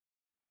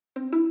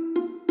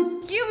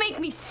make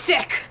me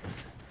sick.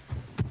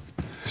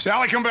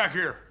 Sally, come back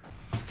here.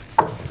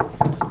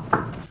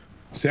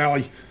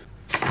 Sally.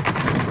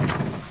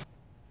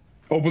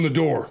 Open the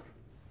door.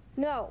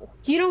 No.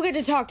 You don't get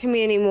to talk to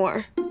me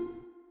anymore.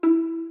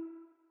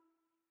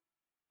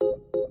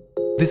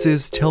 This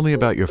is Tell Me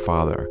About Your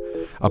Father,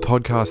 a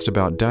podcast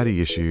about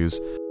daddy issues,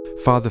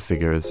 father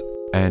figures,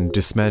 and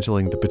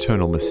dismantling the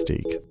paternal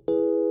mystique.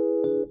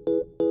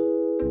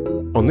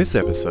 On this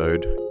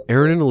episode,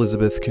 Erin and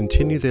Elizabeth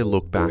continue their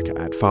look back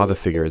at father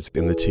figures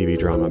in the TV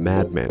drama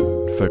Mad Men,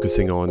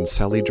 focusing on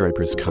Sally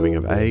Draper's coming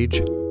of age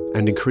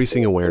and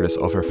increasing awareness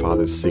of her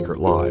father's secret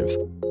lives.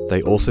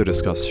 They also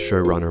discuss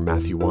showrunner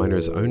Matthew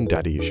Weiner's own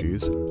daddy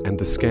issues and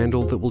the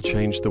scandal that will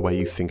change the way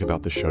you think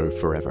about the show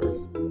forever.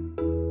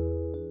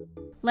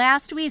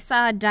 Last we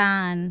saw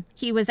Don,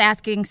 he was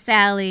asking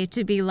Sally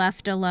to be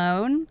left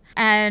alone,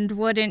 and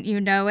wouldn't you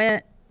know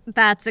it,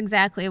 that's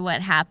exactly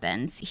what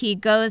happens. He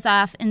goes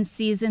off in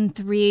season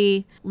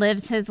 3,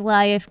 lives his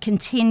life,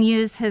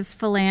 continues his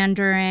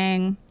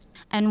philandering.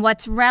 And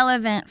what's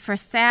relevant for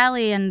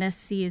Sally in this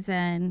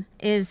season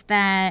is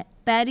that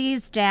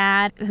Betty's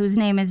dad, whose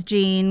name is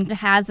Gene,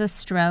 has a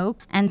stroke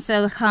and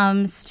so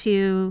comes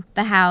to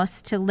the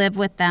house to live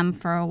with them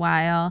for a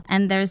while.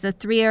 And there's a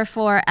 3 or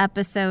 4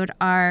 episode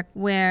arc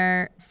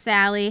where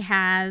Sally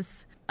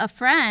has a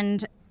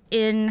friend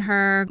in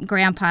her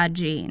grandpa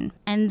Gene.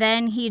 And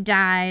then he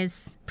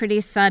dies pretty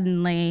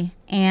suddenly,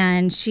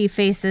 and she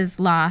faces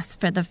loss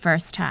for the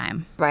first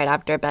time. Right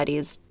after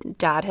Betty's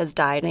dad has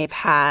died, they've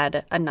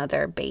had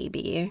another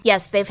baby.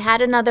 Yes, they've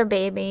had another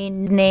baby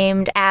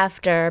named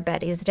after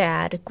Betty's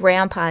dad,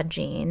 Grandpa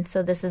Gene.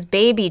 So this is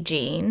baby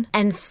Gene.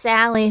 And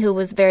Sally, who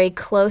was very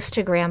close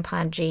to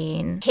Grandpa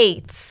Gene,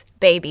 hates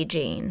baby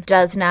Gene,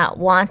 does not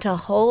want to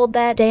hold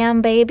that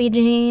damn baby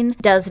Gene,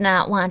 does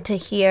not want to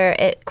hear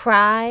it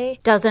cry,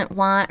 doesn't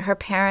want her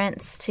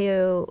parents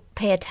to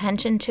pay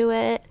attention to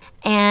it,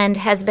 and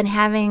has been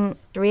having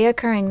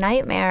reoccurring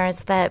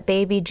nightmares that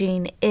baby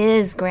Gene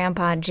is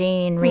Grandpa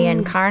Gene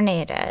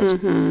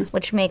reincarnated,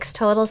 which makes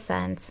total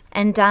sense.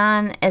 And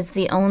Don is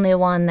the only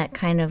one that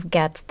kind of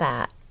gets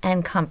that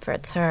and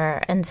comforts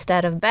her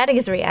instead of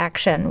Betty's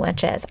reaction,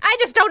 which is, I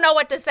just don't know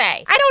what to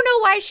say. I don't know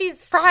why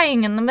she's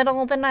crying in the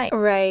middle of the night.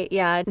 Right,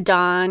 yeah.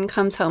 Dawn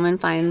comes home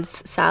and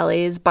finds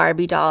Sally's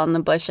Barbie doll in the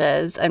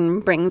bushes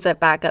and brings it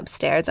back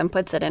upstairs and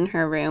puts it in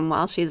her room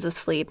while she's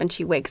asleep. And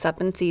she wakes up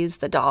and sees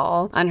the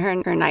doll on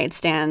her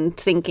nightstand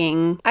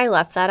thinking, I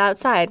left that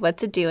outside.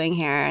 What's it doing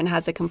here? And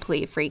has a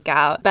complete freak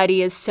out.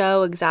 Betty is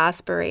so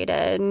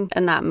exasperated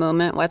in that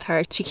moment with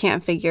her. She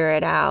can't figure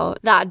it out.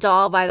 That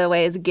doll, by the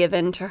way, is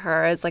given to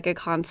her as like a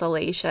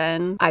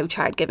consolation. I've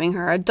tried giving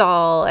her a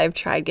doll. I've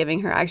tried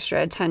giving her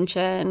extra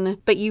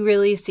attention. But you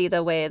really see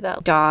the way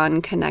that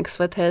Don connects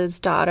with his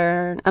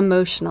daughter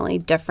emotionally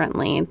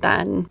differently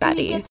than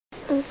Betty.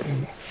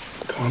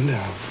 Calm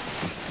down.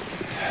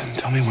 And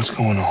tell me what's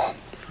going on.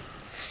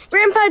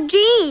 Grandpa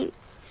Gene!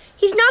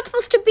 He's not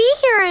supposed to be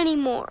here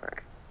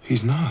anymore.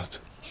 He's not.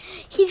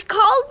 He's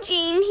called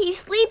Gene. He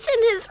sleeps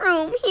in his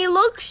room. He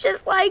looks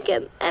just like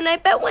him. And I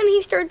bet when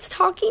he starts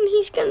talking,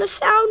 he's gonna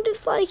sound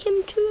just like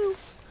him, too.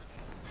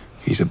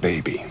 He's a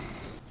baby.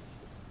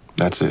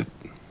 That's it.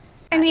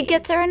 And he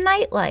gets her a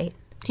nightlight.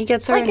 He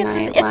gets her Like,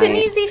 it's an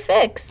easy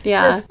fix.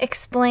 Yeah. Just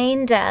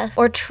explain death,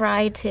 or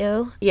try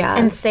to. Yeah.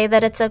 And say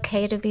that it's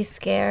okay to be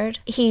scared.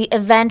 He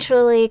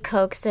eventually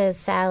coaxes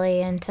Sally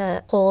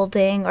into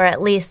holding, or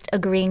at least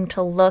agreeing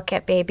to look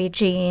at baby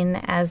Gene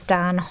as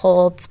Don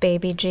holds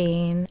baby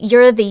Gene.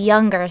 You're the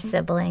younger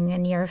sibling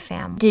in your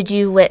family. Did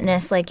you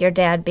witness, like, your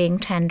dad being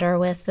tender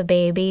with the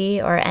baby,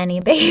 or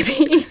any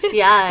baby?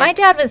 Yeah. My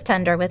dad was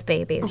tender with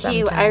babies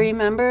sometimes. I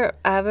remember,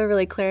 I have a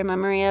really clear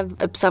memory of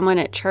someone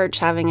at church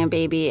having a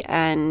baby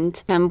and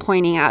him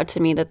pointing out to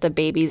me that the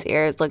baby's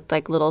ears looked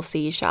like little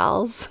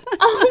seashells.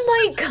 Oh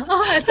my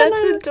God,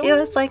 that's adorable. It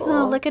was like,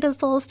 oh, look at his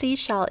little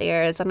seashell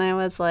ears. And I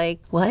was like,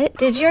 what?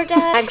 Did your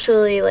dad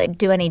actually, like,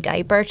 do any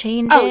diaper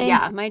changing? Oh,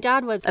 yeah. My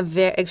dad was a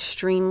very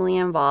extremely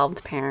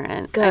involved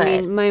parent. Good.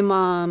 I mean, my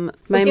mom...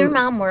 Was your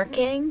mom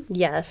working?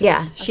 Yes.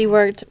 Yeah. She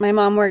worked... My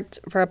mom worked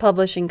for a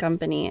publishing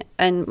company,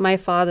 and my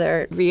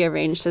father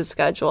rearranged his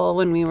schedule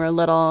when we were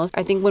little.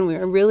 I think when we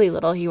were really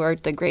little, he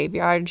worked the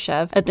graveyard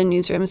shift at the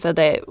newsroom so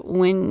that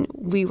when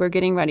we were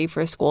getting ready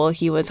for school,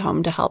 he was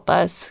home to help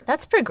us.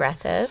 That's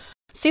progressive.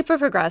 Super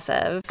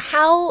progressive.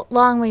 How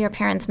long were your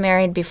parents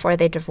married before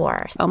they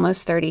divorced?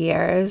 Almost 30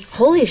 years.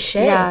 Holy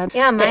shit.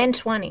 Yeah, mine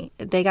 20.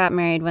 They got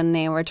married when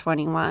they were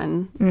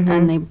 21,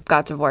 and they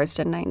got divorced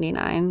in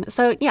 99.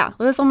 So, yeah,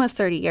 it was almost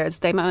 30 years.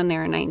 They met when they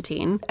were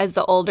 19. As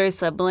the older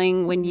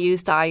sibling, when you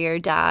saw your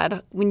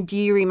dad, do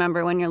you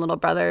remember when your little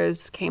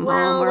brothers came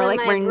home or,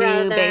 like, were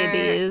new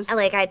babies?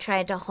 Like, I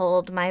tried to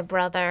hold my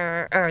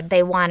brother, or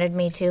they wanted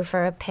me to,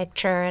 for a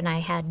picture, and I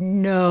had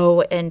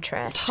no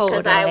interest. Totally.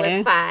 Because I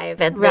was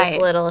 5 at Right. this,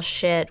 little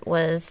shit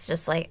was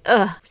just like,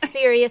 ugh,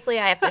 seriously,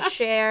 I have to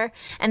share.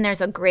 And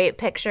there's a great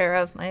picture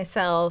of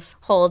myself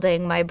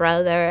holding my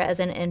brother as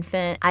an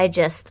infant. I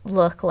just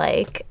look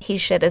like he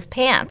shit his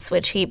pants,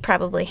 which he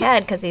probably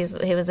had because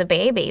he was a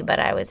baby. But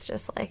I was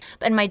just like,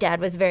 and my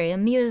dad was very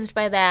amused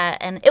by that.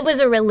 And it was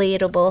a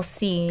relatable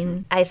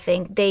scene. I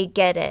think they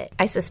get it.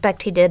 I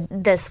suspect he did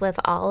this with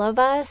all of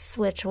us,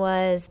 which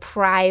was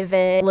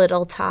private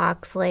little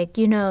talks like,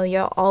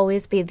 you'll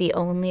always be the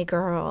only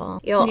girl.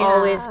 You'll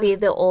always be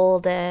the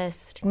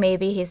oldest.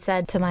 Maybe he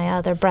said to my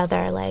other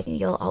brother, like,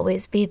 you'll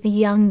always be the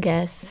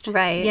youngest.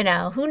 Right.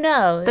 Who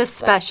knows? The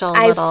special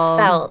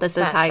little, this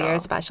is how you're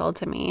special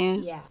to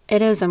me. Yeah.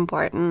 It is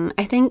important.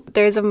 I think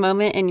there's a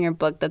moment in your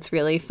book that's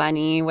really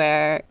funny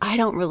where I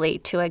don't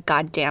relate to it,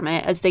 God damn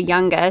it. As the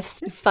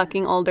youngest, you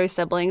fucking older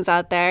siblings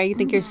out there, you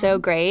think you're so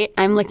great.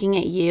 I'm looking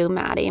at you,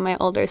 Maddie, my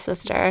older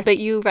sister. But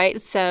you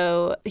write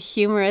so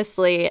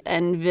humorously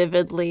and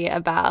vividly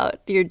about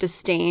your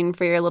disdain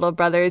for your little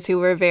brothers who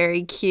were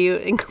very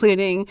cute,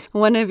 including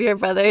one of your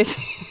brothers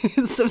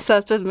who's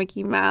obsessed with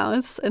Mickey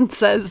Mouse and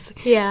says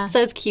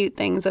cute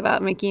things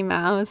about Mickey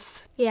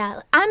Mouse.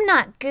 Yeah, I'm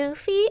not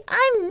Goofy,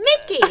 I'm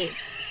Mickey.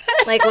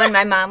 Like when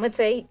my mom would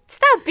say,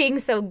 stop being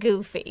so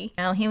goofy.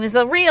 He was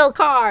a real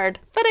card.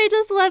 But I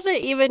just love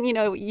it. Even,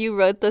 you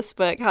wrote this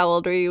book. How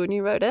old were you when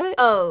you wrote it?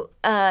 Oh,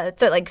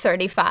 like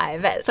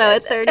 35. So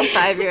at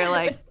 35, you're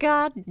like,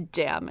 God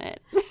damn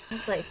it.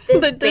 It's like,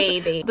 this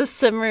baby. The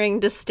simmering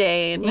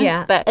disdain.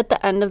 Yeah. But at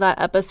the end of that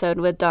episode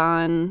with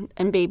Dawn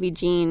and baby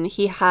Jean,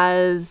 he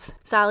has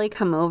Sally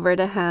come over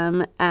to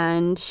him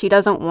and she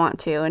doesn't want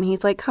to. And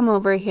he's like, come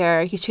over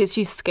here.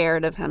 She's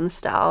scared of him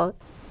still.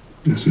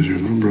 This is your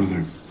little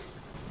brother.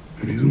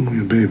 And he's only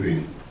a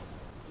baby.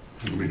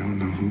 We don't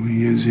know who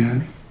he is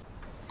yet,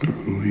 or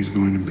who he's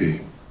going to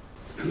be.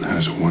 And that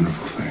is a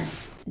wonderful thing.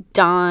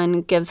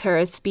 Dawn gives her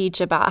a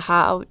speech about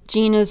how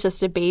Jean is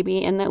just a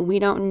baby and that we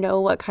don't know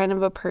what kind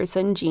of a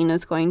person Jean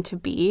is going to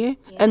be,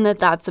 and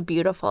that's a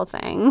beautiful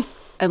thing.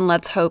 And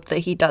let's hope that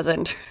he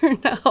doesn't turn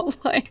out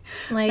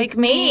like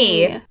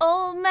me.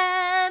 Old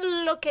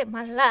man, look at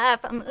my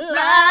life. I'm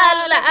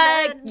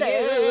like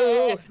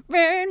you.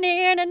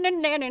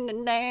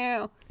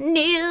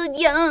 Neil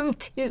Young,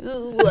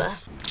 too.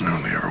 I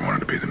only ever wanted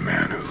to be the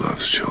man who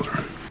loves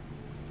children.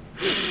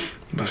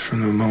 But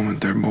from the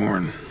moment they're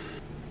born,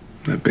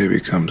 that baby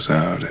comes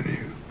out and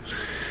you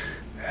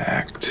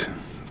act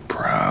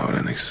proud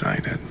and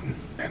excited,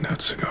 hand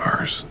out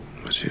cigars,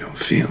 but you don't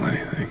feel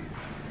anything.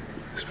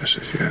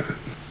 Especially if you had a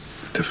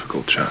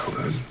difficult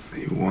childhood.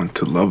 You want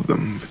to love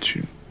them, but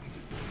you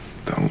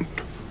don't.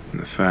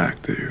 And the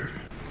fact that you're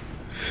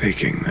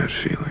faking that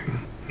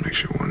feeling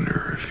makes you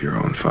wonder if your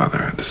own father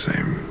had the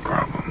same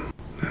problem.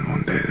 Then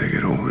one day they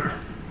get older,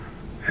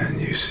 and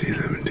you see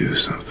them do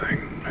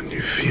something, and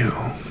you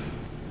feel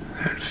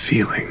that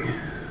feeling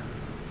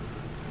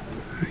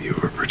that you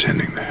were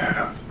pretending to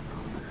have.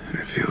 And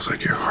it feels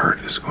like your heart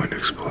is going to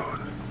explode.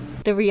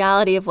 The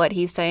reality of what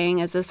he's saying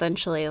is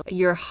essentially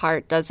your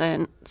heart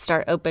doesn't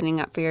start opening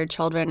up for your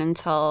children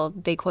until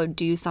they, quote,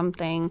 do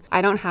something.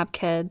 I don't have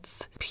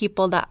kids.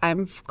 People that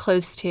I'm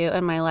close to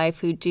in my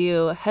life who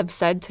do have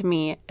said to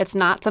me, it's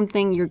not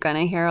something you're going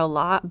to hear a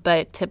lot,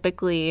 but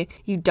typically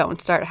you don't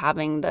start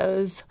having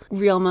those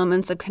real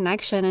moments of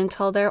connection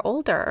until they're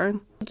older.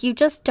 You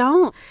just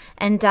don't.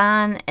 And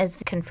Don is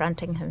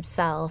confronting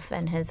himself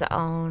and his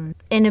own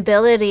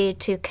inability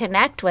to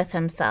connect with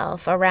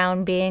himself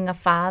around being a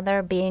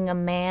father, being a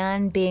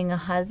man, being a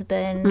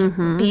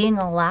husband, being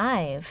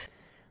alive.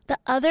 The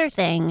other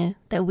thing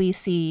that we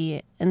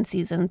see in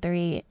season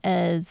 3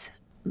 is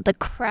the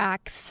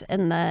cracks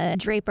in the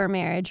Draper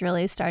marriage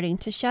really starting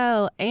to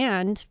show.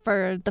 And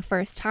for the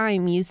first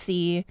time, you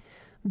see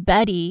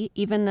Betty,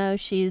 even though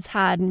she's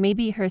had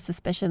maybe her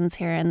suspicions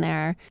here and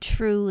there,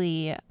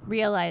 truly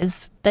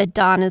realize that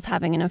Don is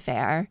having an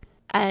affair,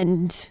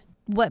 and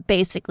what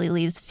basically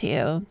leads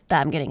to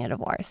them getting a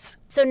divorce.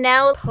 So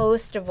now,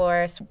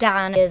 post-divorce,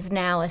 Don is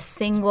now a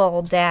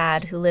single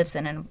dad who lives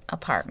in an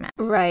apartment.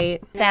 Right.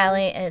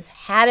 Sally has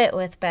had it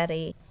with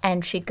Betty,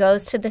 and she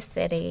goes to the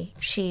city.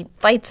 She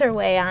fights her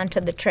way onto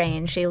the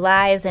train. She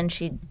lies, and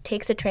she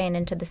takes a train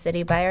into the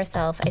city by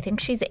herself. I think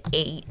she's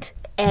 8.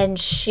 And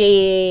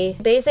she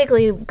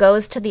basically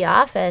goes to the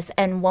office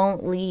and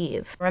won't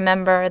leave.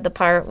 Remember the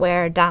part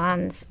where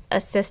Don's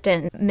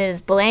assistant,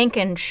 Ms.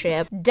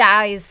 Blankenship,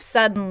 dies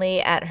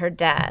suddenly at her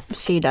desk?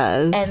 She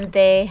does. And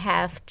they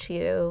have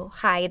to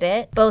hide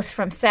it, both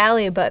from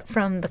Sally but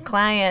from the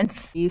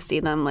clients. You see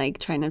them like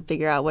trying to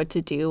figure out what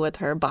to do with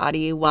her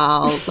body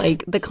while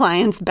like the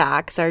clients'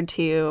 backs are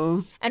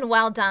to... And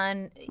while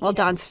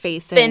Don's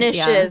facing...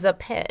 Finishes a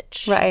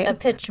pitch. Right. A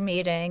pitch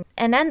meeting.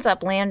 And ends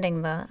up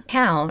landing the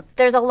count.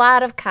 There's a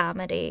lot of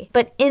comedy.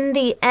 But in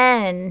the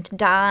end,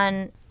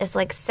 Don is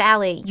like,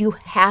 Sally, you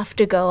have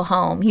to go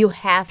home. You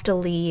have to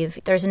leave.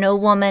 There's no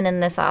woman in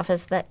this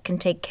office that can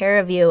take care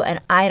of you, and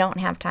I don't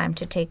have time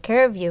to take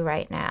care of you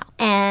right now.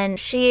 And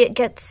she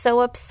gets so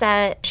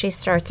upset. She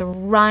starts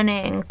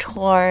running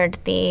toward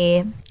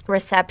the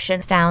reception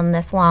down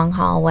this long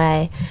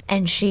hallway,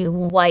 and she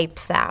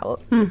wipes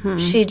out.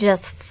 She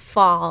just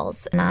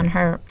falls on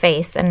her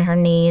face and her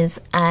knees.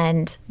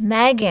 And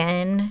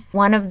Megan,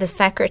 one of the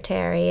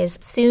secretaries,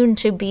 soon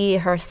to be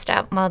her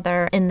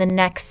stepmother in the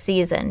next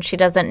season, she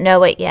doesn't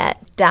know it yet.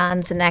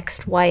 Don's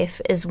next wife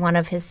is one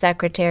of his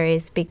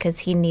secretaries because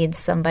he needs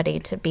somebody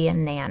to be a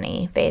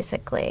nanny,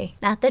 basically.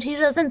 Not that he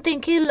doesn't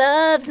think he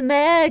loves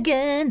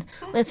Megan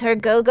with her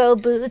go-go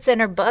boots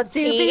and her buck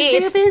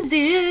teeth.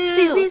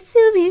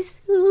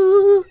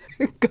 Soo.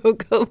 Her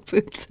go-go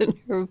boots and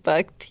her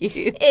buck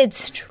teeth.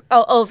 It's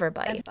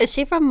overbite. Is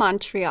she from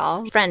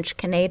Montreal? French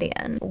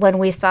Canadian. When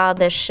we saw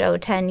this show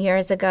 10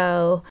 years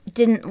ago,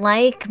 didn't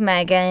like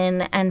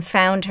Megan and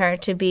found her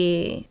to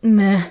be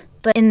meh.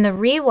 But in the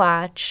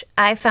rewatch,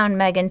 I found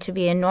Megan to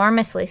be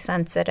enormously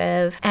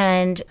sensitive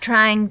and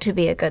trying to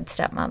be a good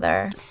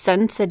stepmother.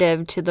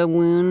 Sensitive to the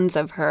wounds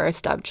of her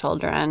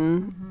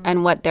stepchildren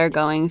and what they're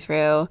going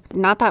through.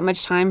 Not that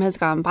much time has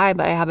gone by,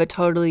 but I have a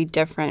totally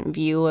different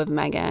view of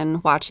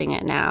Megan watching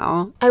it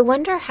now. I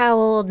wonder how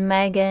old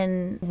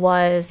Megan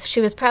was.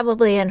 She was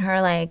probably in her,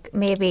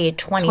 maybe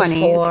 24.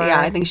 20s,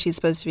 yeah, I think she's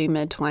supposed to be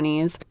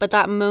mid-20s. But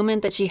that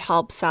moment that she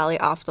helps Sally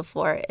off the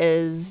floor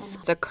is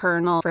a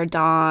kernel for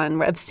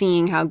Don of seeing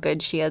how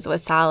good she is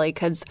with Sally,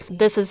 because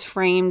this is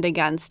framed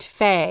against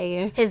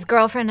Faye. His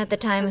girlfriend at the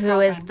time, who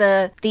is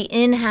the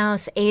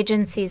in-house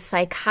agency's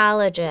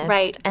psychologist.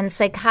 Right. And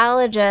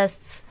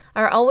psychologists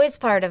are always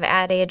part of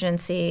ad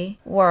agency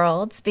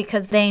worlds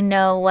because they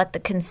know what the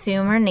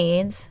consumer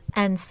needs.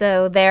 And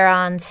so they're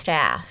on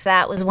staff.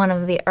 That was one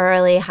of the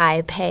early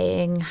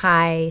high-paying,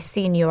 high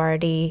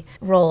seniority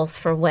roles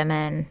for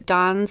women.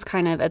 Don's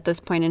kind of at this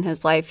point in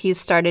his life,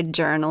 he's started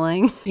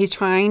journaling. He's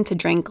trying to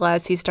drink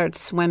less. He starts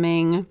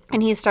swimming.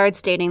 And he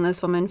starts dating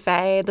this woman,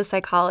 Faye, the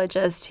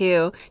psychologist,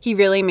 who he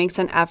really makes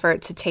an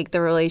effort to take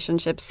the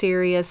relationship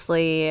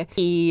seriously.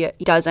 He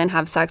doesn't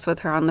have sex with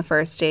her on the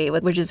first date,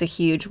 which is a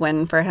huge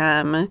win for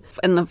him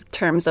in the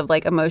terms of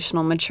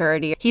emotional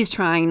maturity. He's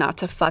trying not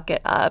to fuck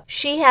it up.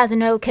 She has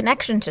no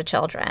connection to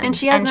children. And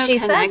she has no she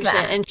connection. Says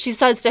that. And she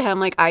says to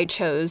him, I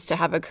chose to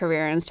have a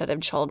career instead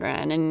of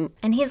children.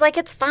 And he's like,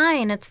 it's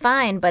fine,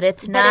 but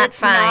it's not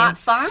fine. Not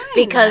fine.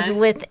 Because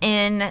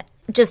within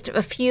just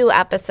a few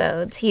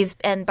episodes,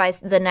 and by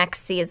the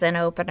next season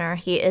opener,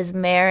 he is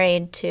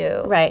married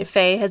to... Right.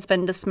 Faye has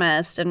been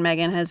dismissed and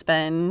Megan has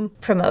been...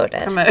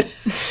 Promoted.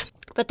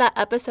 But that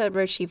episode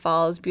where she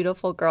falls,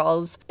 Beautiful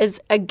Girls, is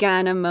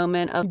again a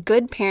moment of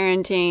good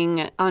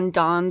parenting on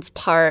Don's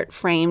part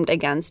framed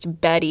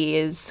against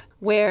Betty's,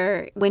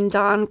 where when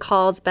Don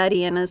calls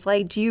Betty and is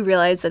like, do you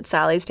realize that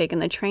Sally's taking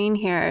the train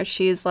here?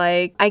 She's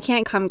like, I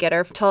can't come get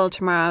her till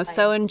tomorrow,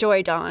 so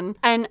enjoy, Don.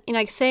 And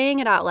saying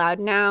it out loud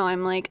now,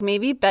 I'm like,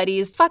 maybe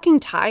Betty's fucking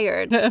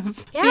tired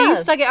of being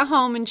stuck at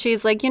home, and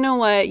she's like, you know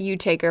what, you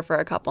take her for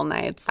a couple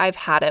nights. I've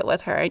had it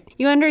with her.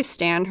 You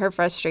understand her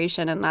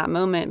frustration in that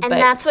moment. And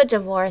that's what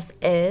divorce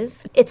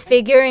is. It's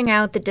figuring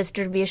out the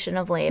distribution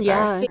of labor.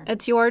 Yeah,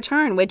 it's your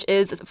turn, which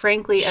is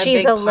frankly She's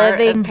big a part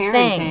living of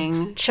parenting.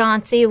 thing.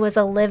 Chauncey was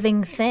a living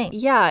thing.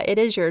 Yeah, it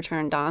is your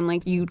turn,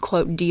 Don. You,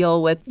 quote,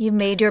 deal with... You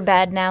made your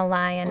bed, now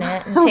lie in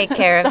it and take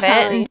care of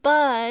it.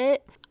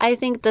 But I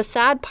think the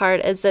sad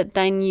part is that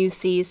then you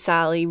see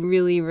Sally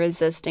really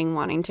resisting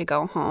wanting to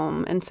go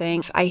home and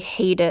saying, I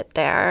hate it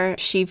there.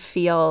 She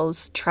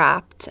feels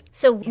trapped.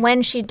 So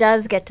when she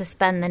does get to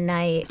spend the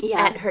night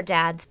at her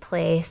dad's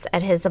place,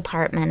 at his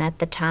apartment at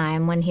the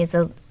time, when he's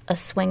a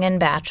swinging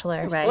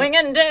bachelor. Right.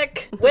 Swinging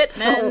Dick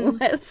Whitman.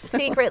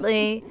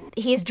 Secretly,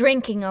 he's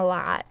drinking a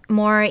lot,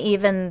 more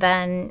even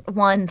than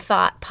one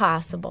thought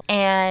possible.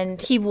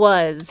 And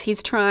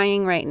he's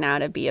trying right now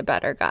to be a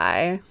better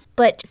guy.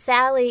 But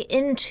Sally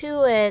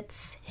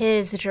intuits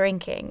his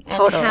drinking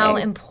and how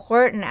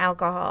important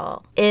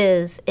alcohol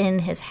is in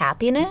his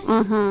happiness.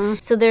 Mm-hmm.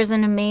 So there's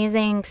an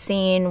amazing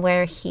scene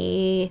where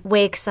he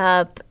wakes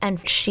up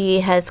and she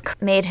has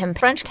made him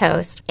French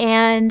toast.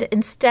 And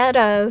instead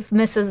of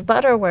Mrs.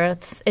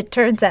 Butterworth's, it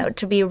turns out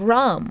to be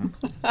rum.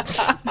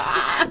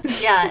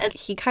 Yeah,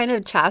 he kind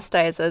of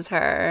chastises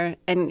her.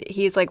 And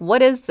he's like,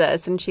 what is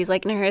this? And she's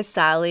like, in her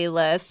Sally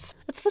list,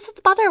 it's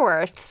Mrs.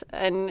 Butterworth.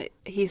 And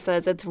he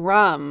says, it's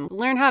rum.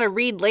 Learn how to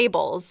read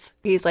labels.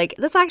 He's like,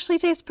 this actually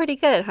tastes pretty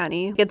good,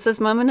 honey. It's this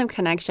moment of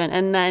connection.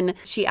 And then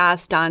she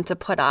asks Don to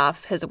put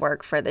off his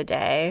work for the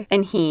day.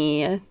 And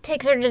he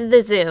takes her to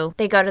the zoo.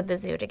 They go to the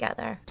zoo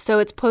together. So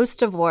it's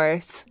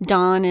post-divorce.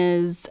 Don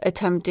is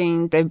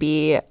attempting to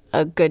be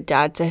a good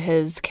dad to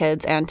his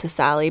kids and to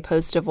Sally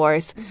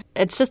post-divorce.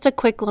 It's just a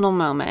quick little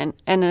moment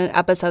in an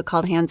episode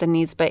called Hands and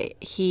Knees, but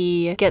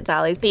he gets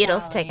Sally's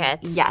Beatles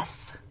tickets.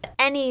 Yes.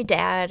 Any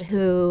dad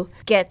who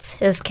gets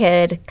his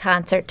kid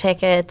concert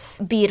tickets,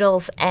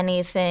 Beatles,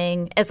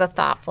 anything, is a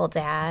thoughtful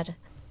dad.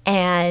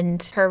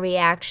 And her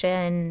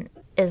reaction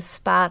is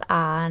spot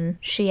on.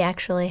 She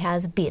actually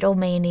has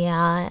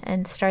Beatlemania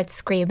and starts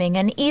screaming.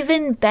 And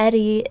even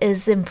Betty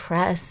is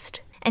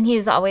impressed. And he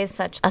was always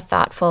such a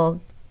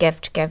thoughtful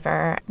gift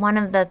giver. One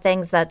of the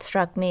things that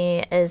struck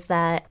me is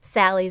that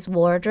Sally's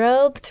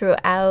wardrobe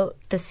throughout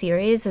the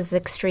series is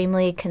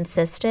extremely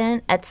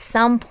consistent. At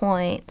some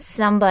point,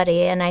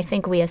 somebody, and I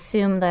think we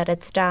assume that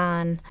it's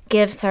Dawn,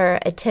 gives her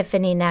a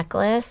Tiffany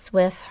necklace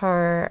with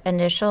her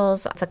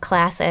initials. It's a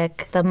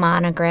classic, the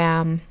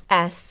monogram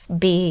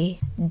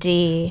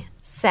SBD.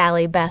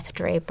 Sally Beth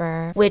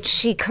Draper, which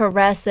she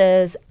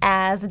caresses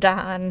as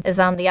Dawn is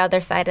on the other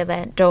side of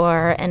that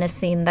door in a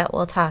scene that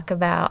we'll talk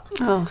about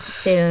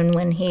soon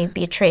when he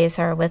betrays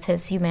her with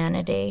his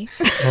humanity.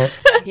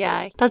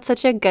 Yeah, that's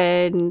such a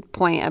good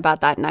point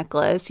about that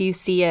necklace. You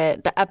see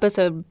it, the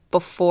episode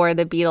before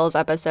the Beatles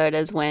episode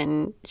is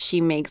when she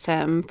makes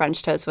him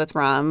French toast with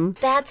rum.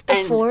 That's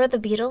before the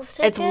Beatles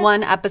tickets? It's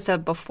one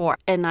episode before.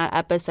 In that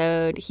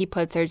episode, he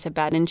puts her to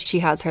bed and she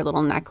has her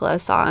little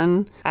necklace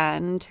on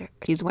and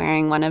he's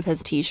wearing one of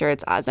his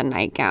T-shirts as a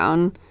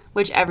nightgown,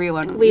 which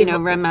everyone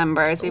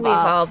remembers. We've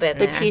all been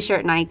there. The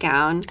T-shirt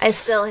nightgown. I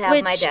still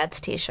have my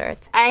dad's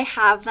T-shirts. I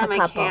have them.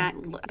 I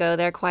can't go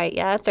there quite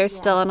yet. They're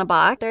still in a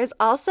box. There's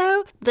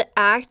also the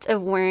act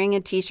of wearing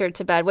a T-shirt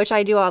to bed, which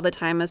I do all the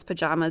time as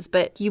pajamas,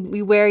 but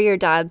you wear your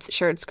dad's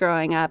shirts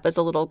growing up as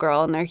a little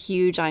girl and they're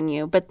huge on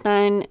you. But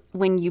then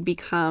when you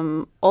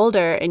become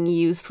older and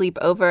you sleep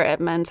over at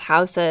men's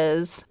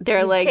houses,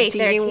 they're like, do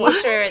you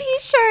want a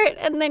T-shirt?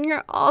 And then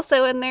you're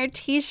also in their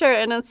T-shirt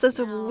and it's this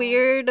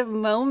weird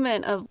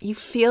moment of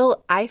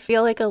I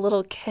feel like a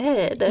little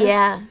kid.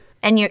 Yeah.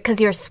 And because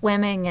you're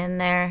swimming in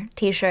their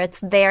T-shirts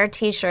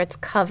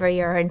cover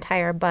your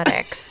entire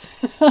buttocks.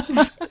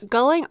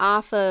 Going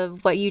off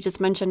of what you just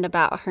mentioned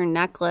about her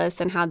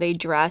necklace and how they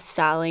dress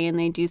Sally and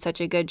they do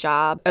such a good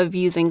job of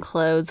using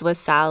clothes with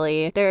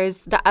Sally, there's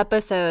the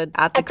episode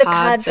at the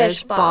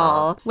Codfish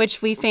Ball,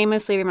 which we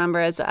famously remember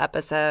as the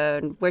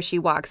episode where she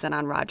walks in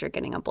on Roger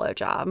getting a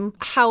blowjob.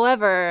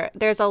 However,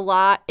 there's a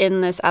lot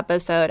in this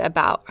episode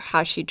about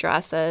how she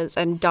dresses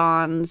and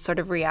Dawn's sort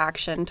of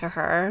reaction to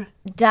her.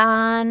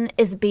 Dawn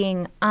is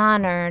being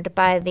honored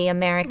by the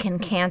American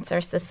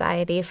Cancer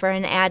Society for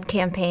an ad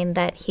campaign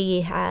that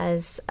he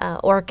has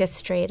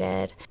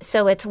orchestrated.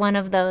 So it's one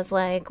of those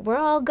like, we're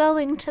all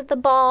going to the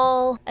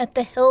ball at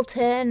the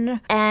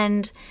Hilton,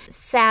 and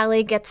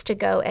Sally gets to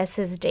go as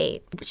his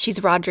date.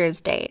 She's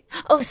Roger's date.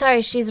 Oh,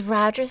 sorry, she's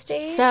Roger's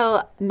date?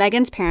 So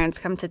Megan's parents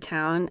come to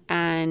town,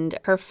 and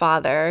her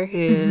father,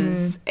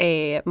 who's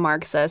a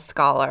Marxist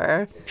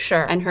scholar,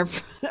 and her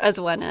as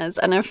one is,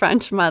 and her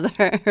French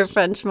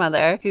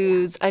mother,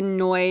 who's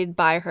annoyed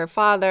by her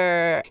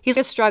father. He's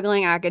a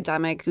struggling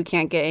academic who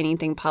can't get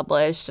anything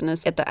published and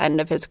is at the end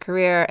of his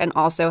career and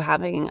also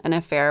having an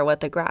affair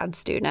with a grad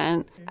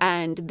student.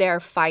 And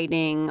they're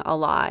fighting a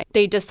lot.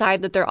 They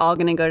decide that they're all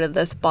going to go to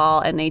this ball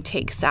and they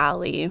take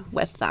Sally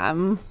with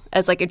them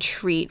as like a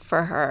treat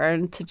for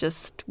her to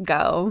just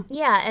go.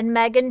 Yeah, and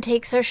Megan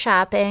takes her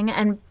shopping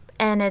and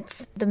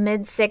it's the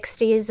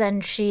mid-60s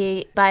and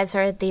she buys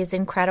her these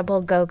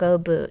incredible go-go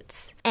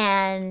boots.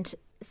 And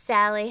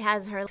Sally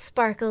has her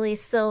sparkly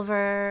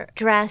silver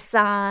dress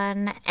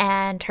on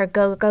and her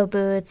go-go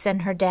boots,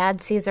 and her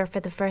dad sees her for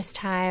the first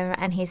time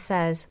and he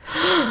says,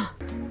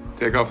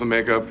 Take off the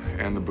makeup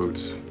and the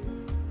boots.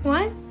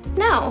 What?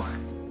 No.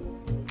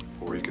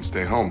 Or you can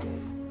stay home.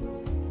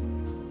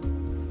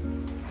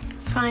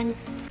 Fine.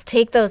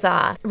 Take those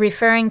off,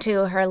 referring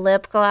to her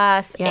lip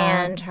gloss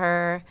and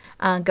her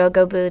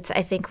go-go boots.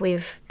 I think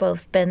we've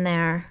both been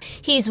there.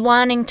 He's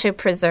wanting to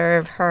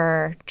preserve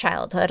her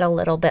childhood a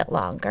little bit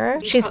longer.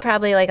 She's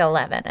probably like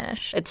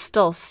 11-ish. It's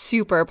still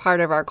super part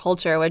of our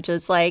culture, which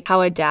is like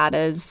how a dad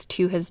is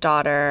to his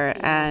daughter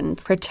and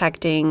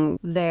protecting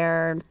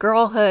their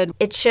girlhood.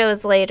 It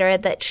shows later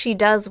that she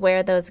does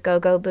wear those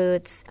go-go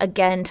boots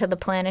again to the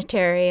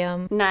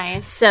planetarium.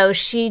 Nice. So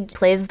she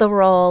plays the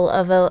role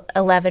of an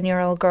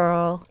 11-year-old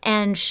girl.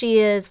 And she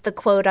is the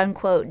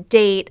quote-unquote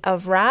date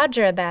of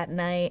Roger that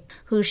night,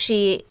 who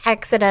she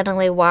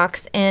accidentally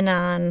walks in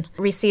on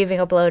receiving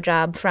a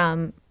blowjob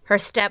from her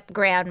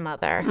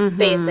step-grandmother,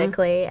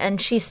 basically. And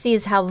she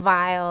sees how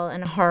vile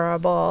and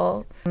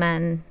horrible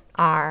men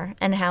are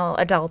and how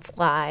adults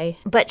lie.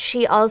 But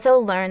she also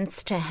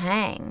learns to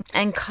hang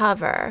and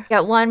cover.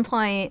 At one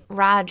point,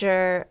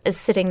 Roger is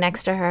sitting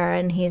next to her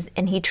and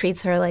he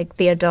treats her like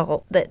the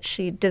adult that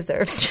she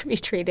deserves to be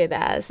treated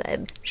as.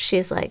 And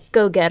she's like,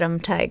 go get him,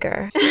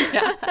 tiger.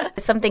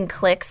 Something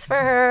clicks for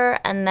her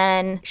and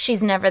then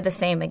she's never the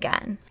same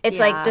again. It's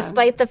like,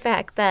 despite the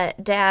fact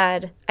that,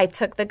 Dad, I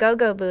took the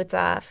go-go boots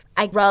off,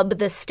 I rub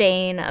the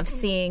stain of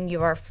seeing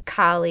your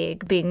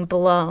colleague being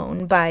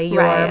blown by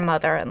your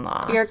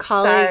mother-in-law. Your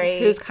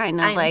colleague, who's kind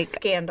of I'm like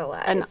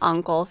scandalized. an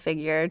uncle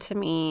figure to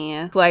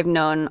me, who I've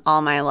known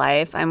all my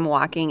life. I'm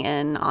walking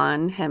in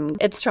on him.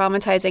 It's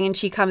traumatizing, and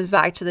she comes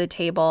back to the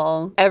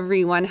table.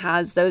 Everyone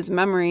has those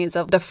memories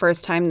of the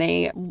first time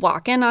they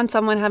walk in on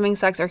someone having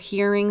sex or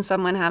hearing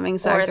someone having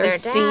sex or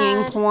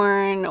seeing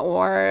porn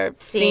or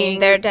seeing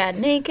their dad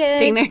naked.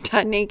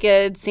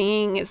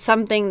 Seeing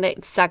something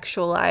that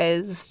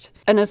sexualized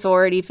an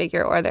authority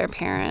figure or their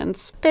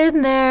parents.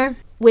 Been there.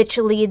 which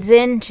leads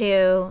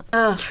into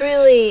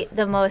truly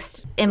the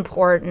most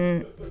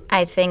important,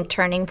 I think,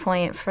 turning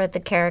point for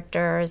the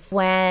characters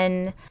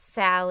when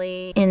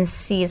Sally in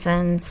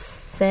season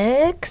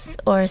 6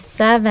 or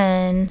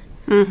 7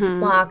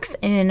 walks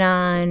in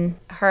on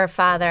her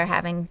father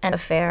having an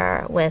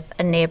affair with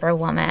a neighbor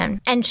woman.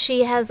 And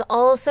she has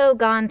also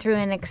gone through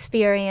an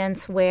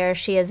experience where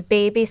she is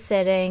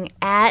babysitting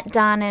at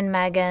Don and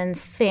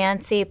Megan's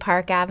fancy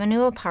Park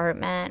Avenue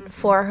apartment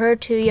for her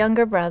 2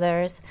 younger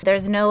brothers.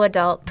 There's no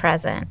adult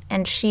present.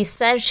 And she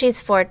says she's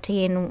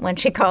 14 when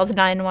she calls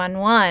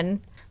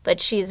 911. But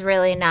she's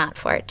really not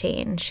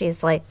 14.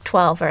 She's like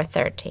 12 or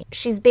 13.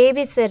 She's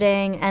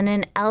babysitting, and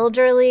an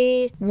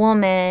elderly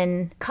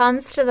woman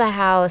comes to the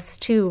house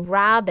to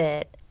rob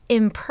it,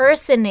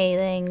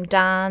 impersonating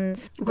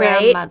Don's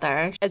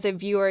grandmother. As a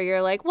viewer,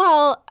 you're like,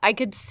 well, I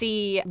could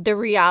see the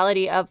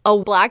reality of a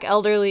Black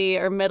elderly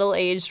or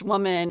middle-aged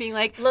woman being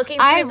like, looking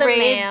through the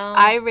mail.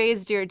 I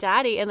raised your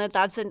daddy, and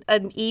that's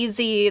an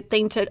easy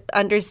thing to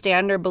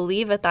understand or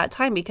believe at that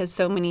time because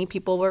so many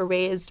people were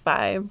raised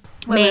by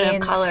women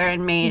of color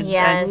and maids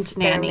and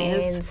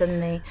nannies.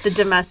 And the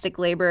domestic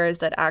laborers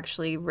that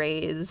actually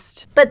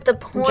raised but the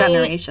point,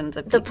 generations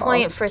of people. The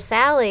point for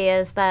Sally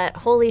is that,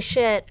 holy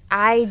shit,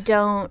 I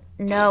don't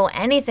know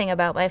anything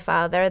about my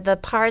father. The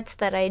parts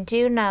that I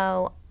do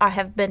know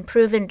have been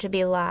proven to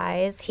be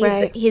lies.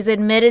 He's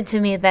admitted to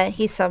me that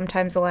he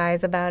sometimes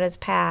lies about his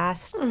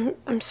past.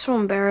 I'm so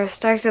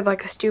embarrassed. I acted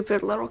like a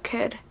stupid little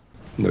kid.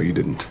 No, you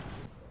didn't.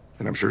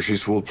 And I'm sure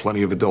she's fooled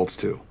plenty of adults,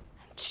 too.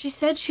 She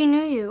said she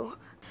knew you.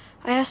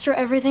 I asked her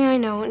everything I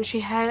know, and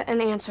she had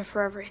an answer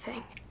for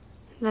everything.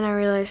 Then I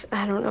realized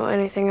I don't know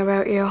anything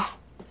about you.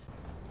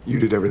 You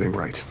did everything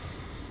right.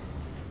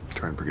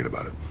 Try and forget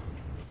about it.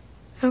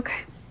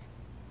 Okay.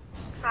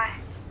 Bye.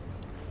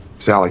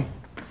 Sally,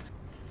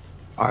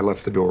 I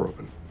left the door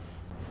open.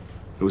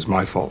 It was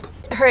my fault.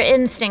 Her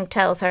instinct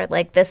tells her,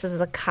 like, this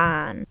is a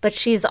con. But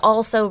she's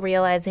also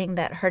realizing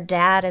that her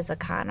dad is a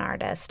con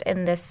artist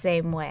in this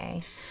same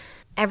way.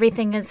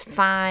 Everything is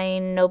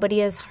fine.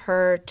 Nobody is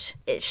hurt.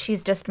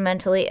 She's just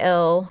mentally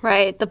ill.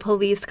 Right. The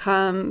police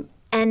come.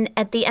 And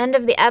at the end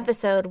of the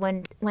episode,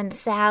 when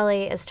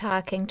Sally is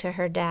talking to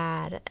her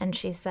dad and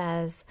she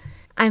says,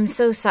 I'm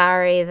so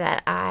sorry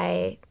that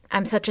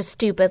I'm such a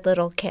stupid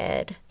little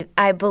kid.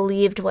 I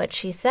believed what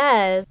she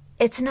says.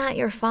 It's not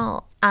your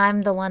fault.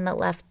 I'm the one that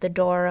left the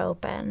door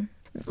open.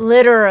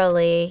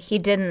 Literally, he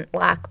didn't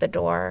lock the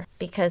door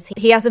because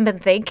he hasn't been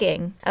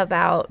thinking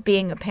about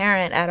being a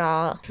parent at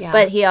all. Yeah.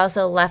 But he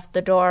also left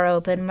the door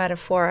open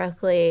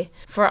metaphorically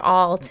for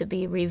all to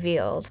be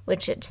revealed,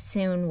 which it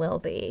soon will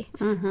be.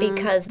 Mm-hmm.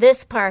 Because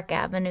this Park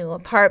Avenue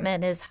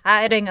apartment is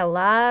hiding a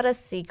lot of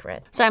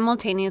secrets.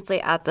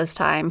 Simultaneously at this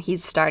time,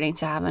 he's starting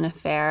to have an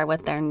affair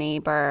with their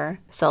neighbor,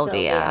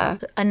 Sylvia.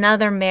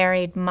 Another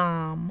married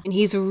mom. And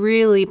he's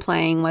really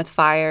playing with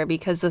fire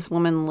because this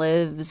woman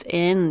lives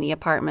in the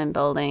apartment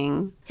building.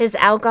 His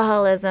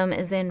alcoholism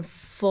is in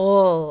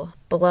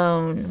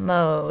full-blown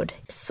mode,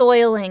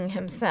 soiling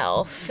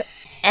himself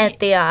at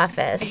the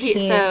office.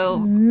 He's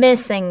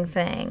missing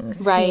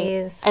things.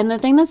 Right. And the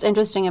thing that's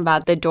interesting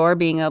about the door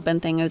being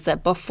open thing is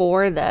that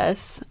before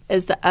this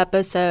is the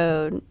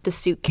episode, The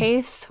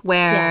Suitcase,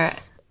 where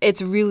it's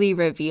really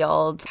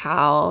revealed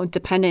how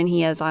dependent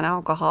he is on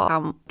alcohol,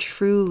 how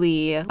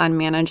truly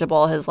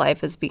unmanageable his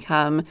life has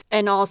become,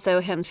 and also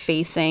him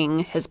facing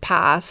his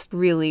past,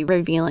 really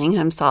revealing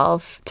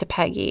himself to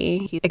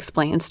Peggy. He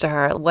explains to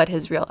her what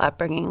his real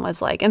upbringing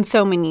was like in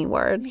so many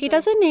words. He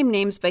doesn't name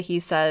names, but he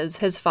says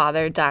his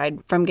father died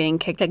from getting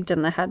kicked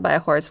in the head by a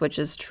horse, which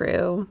is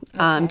true.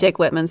 Okay. Dick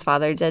Whitman's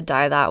father did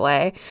die that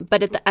way.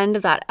 But at the end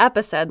of that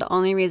episode, the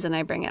only reason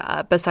I bring it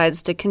up,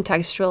 besides to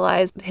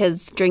contextualize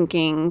his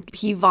drinking,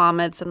 he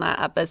vomits in that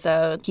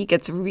episode. He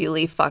gets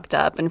really fucked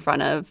up in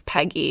front of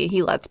Peggy.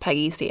 He lets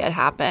Peggy see it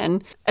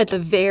happen. At the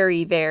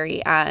very,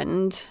 very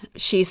end,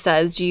 she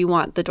says, do you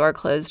want the door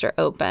closed or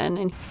open?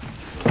 And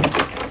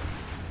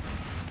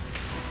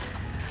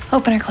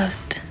open or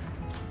closed?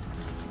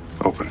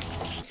 Open.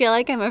 I feel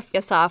like I'm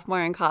a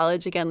sophomore in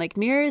college again. Like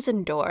mirrors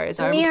and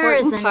doors are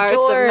mirrors important and parts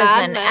doors of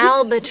Mad and Men.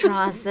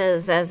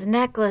 albatrosses as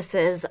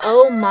necklaces.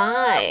 Oh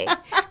my!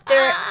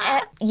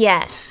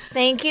 Yes.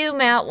 Thank you,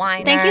 Matt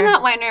Weiner. Thank you,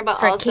 Matt Weiner, but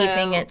for also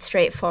keeping it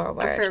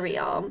straightforward. For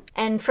real.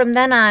 And from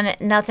then on,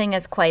 nothing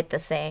is quite the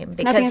same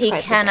because he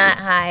cannot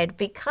hide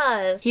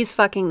because he's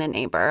fucking the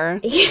neighbor,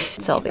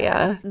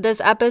 Sylvia.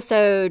 This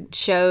episode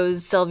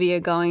shows Sylvia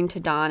going to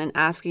Don and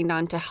asking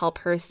Don to help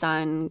her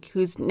son,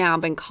 who's now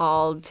been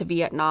called to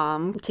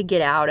Vietnam, to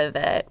get out of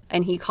it.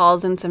 And he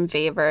calls in some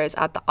favors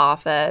at the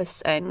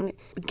office and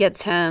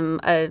gets him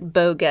a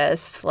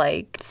bogus,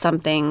 like,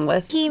 something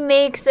with... He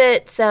makes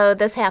it so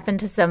this happened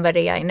to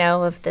somebody I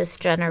know of this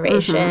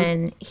generation.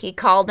 Mm-hmm. He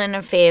called in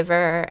a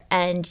favor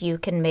and you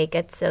can make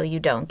it so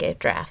you don't get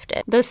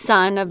drafted. The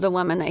son of the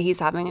woman that he's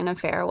having an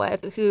affair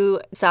with,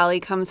 who Sally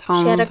comes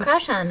home... She had a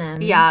crush on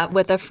him. Yeah,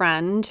 with a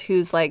friend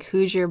who's like,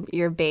 who's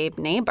your babe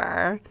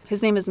neighbor?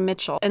 His name is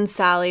Mitchell. And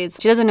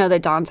she doesn't know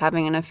that Don's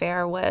having an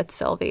affair with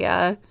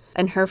Sylvia.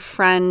 And her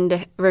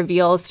friend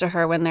reveals to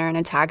her when they're in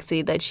a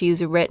taxi that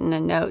she's written a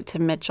note to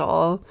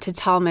Mitchell to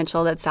tell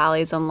Mitchell that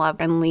Sally's in love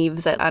and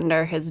leaves it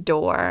under his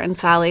door. And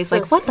Sally's So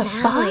like, what the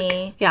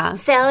Sally- fuck? Yeah.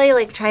 Sally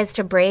like tries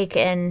to break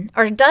in,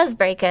 or does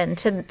break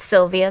into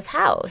Sylvia's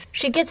house.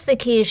 She gets the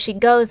keys, she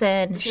goes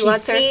in, She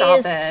lets herself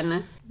sees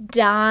in.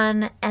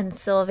 Don and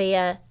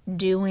Sylvia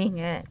doing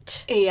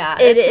it. Yeah,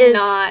 It it's is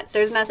not,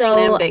 there's nothing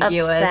so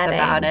ambiguous upsetting.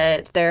 about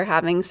it. They're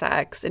having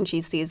sex and she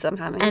sees them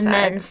having And sex.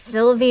 then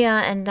Sylvia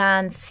and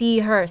Don see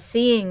her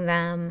seeing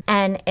them,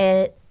 and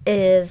it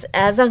is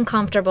as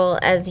uncomfortable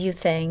as you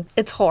think.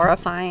 It's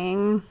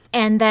horrifying.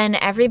 And then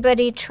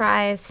everybody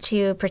tries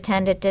to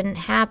pretend it didn't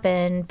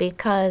happen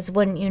because,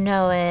 wouldn't you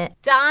know it,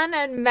 Don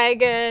and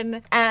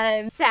Megan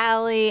and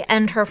Sally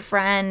and her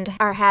friend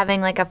are having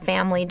like a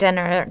family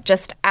dinner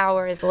just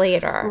hours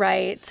later.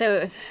 Right.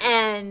 So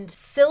And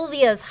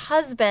Sylvia's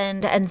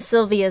husband and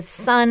Sylvia's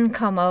son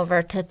come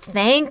over to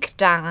thank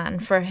Don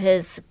for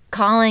his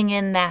calling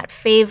in that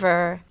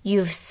favor.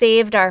 You've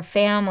saved our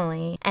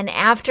family. And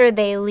after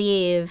they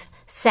leave,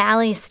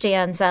 Sally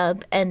stands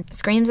up and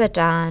screams at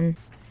Don.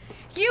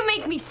 You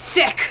make me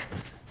sick.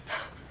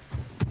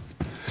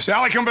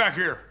 Sally, come back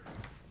here.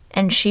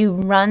 And she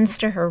runs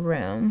to her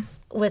room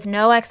with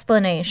no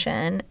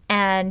explanation.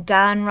 And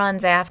Don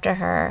runs after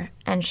her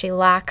and she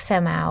locks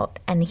him out.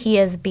 And he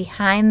is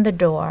behind the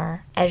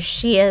door as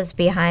she is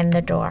behind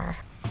the door.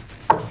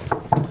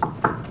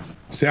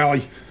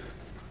 Sally.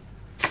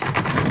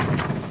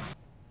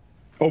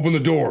 Open the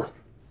door.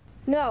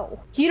 No,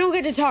 you don't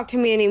get to talk to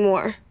me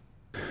anymore.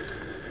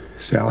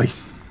 Sally.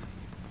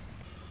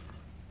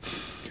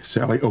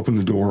 Sally, open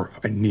the door.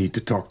 I need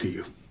to talk to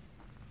you.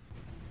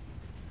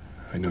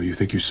 I know you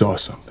think you saw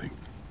something.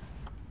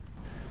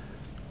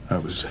 I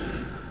was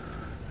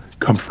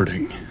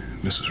comforting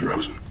Mrs.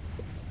 Rosen.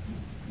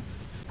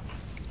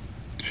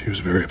 She was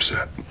very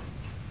upset.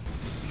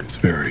 It's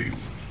very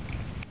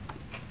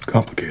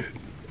complicated.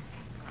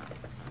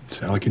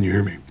 Sally, can you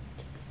hear me?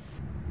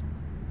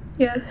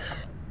 Yes.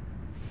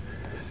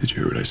 Did you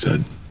hear what I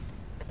said?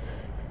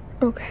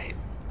 Okay.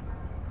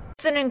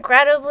 It's an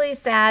incredibly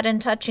sad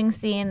and touching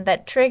scene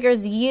that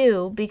triggers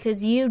you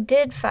because you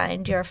did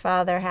find your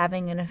father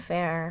having an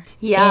affair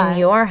in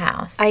your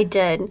house. I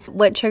did.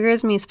 What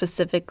triggers me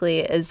specifically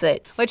is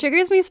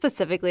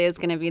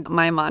going to be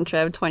my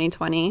mantra of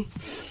 2020.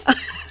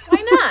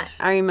 Why not?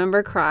 I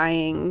remember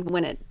crying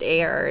when it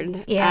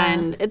aired. Yeah.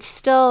 And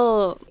it's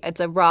a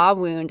raw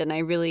wound, and I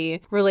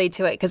really relate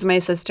to it because my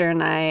sister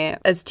and I,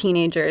 as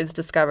teenagers,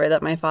 discovered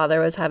that my father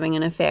was having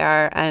an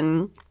affair.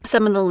 And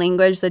some of the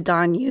language that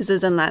Don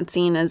uses in that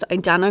scene is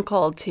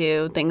identical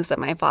to things that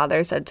my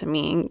father said to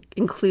me,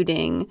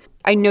 including,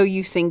 I know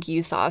you think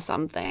you saw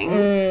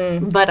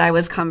something, but I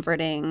was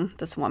comforting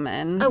this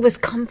woman. I was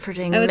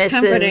comforting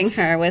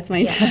her with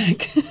my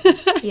tech.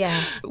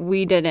 Yeah.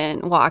 We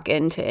didn't walk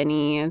into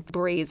any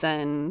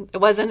brazen, it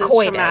wasn't as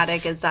Coitus.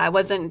 traumatic as that. It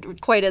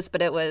wasn't coitus,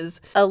 but it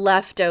was a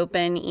left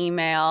open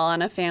email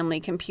on a family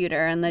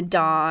computer in the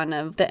dawn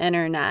of the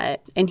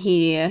internet. And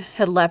he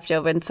had left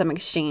open some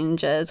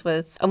exchanges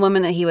with a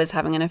woman that he was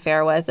having an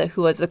affair with,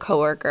 who was a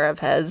coworker of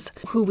his,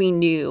 who we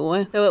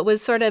knew. So it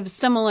was sort of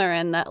similar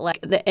in that, like,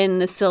 in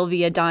the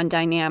Sylvia Dawn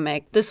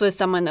dynamic, this was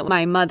someone that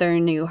my mother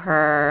knew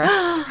her.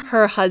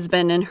 Her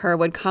husband and her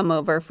would come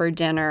over for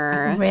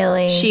dinner.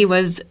 Really? She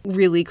was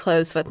really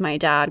close with my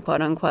dad,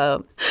 quote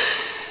unquote.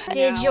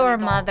 Did your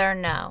mother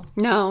know?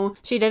 No,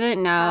 she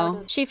didn't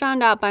know. She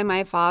found out by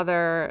my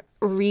father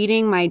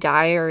reading my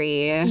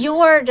diary.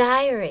 Your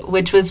diary.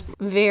 Which was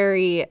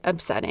very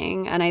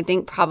upsetting, and I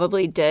think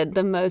probably did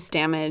the most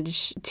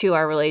damage to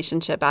our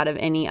relationship out of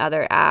any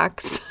other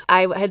acts.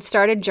 I had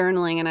started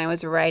journaling, and I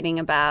was writing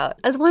about,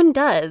 as one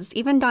does,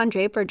 even Don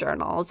Draper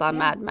journals on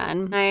Mad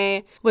Men.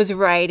 I was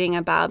writing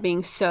about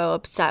being so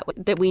upset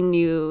that we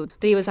knew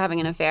that he was having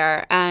an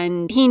affair,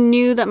 and he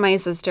knew that my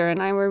sister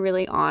and I were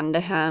really on to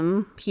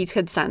him. He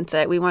could sense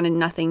it. We wanted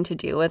nothing to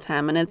do with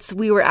him, and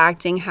we were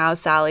acting how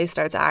Sally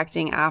starts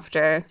acting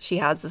after she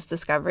has this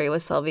discovery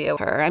with Sylvia.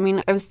 I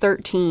mean, I was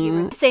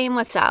 13. Same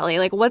with Sally.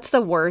 Like, what's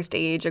the worst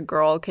age a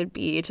girl could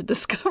be to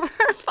discover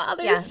her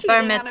father's cheating bar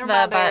on her mitzvah,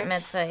 mother? bat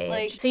mitzvah age.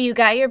 Like, So you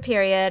got your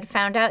period,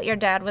 found out your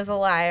dad was a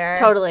liar.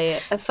 totally.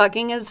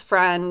 Fucking his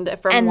friend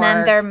from And work.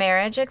 then their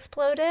marriage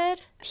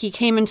exploded? He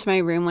came into my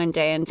room one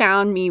day and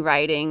found me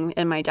writing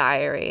in my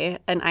diary,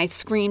 and I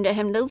screamed at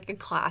him, like a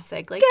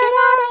classic, like, get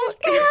out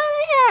of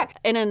here.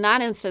 And in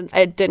that instance,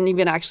 it didn't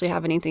even actually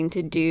have anything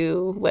to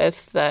do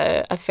with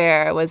the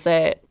affair. It was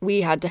that we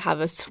had to have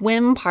a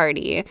swim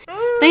party.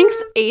 Thanks,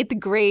 8th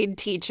grade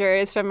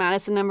teachers from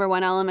Madison No.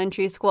 1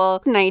 Elementary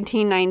School,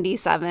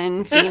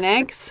 1997,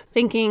 Phoenix,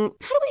 thinking, how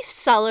do we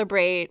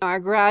celebrate our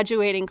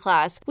graduating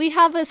class? We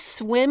have a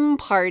swim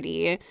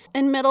party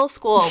in middle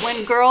school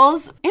when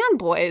girls and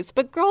boys,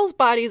 but girls'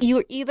 bodies,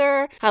 you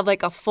either have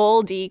like a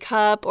full D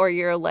cup or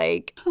you're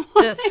like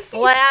Just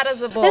flat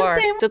as a board.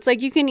 it's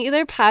like you can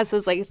either pass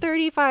as like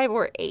 35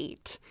 or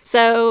 8.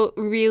 So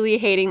really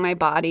hating my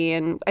body,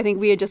 and I think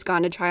we had just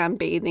gone to try on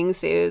bathing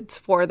suits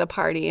for the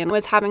party and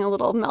was having a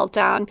little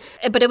meltdown.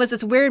 But it was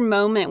this weird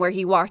moment where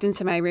he walked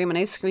into my room and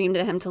I screamed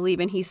at him to leave,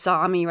 and he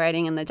saw me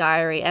writing in the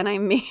diary, and I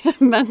made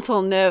a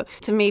mental note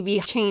to maybe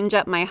change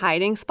up my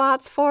hiding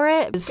spots for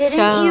it.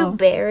 Didn't you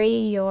bury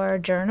your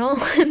journal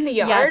in the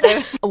yard?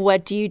 Yes.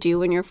 What do you do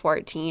when you're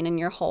 14 and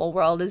your whole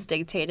world is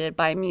dictated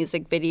by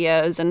music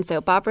videos and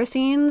soap opera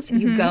scenes?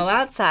 You go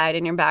outside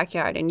in your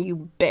backyard and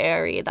you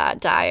bury that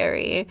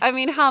diary. I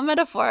mean, how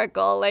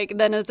metaphorical. Like,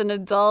 then as an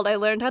adult, I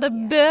learned how to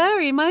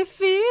bury my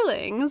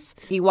feelings.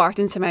 He walked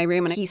into my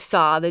room and he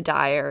saw the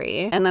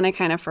diary, and then I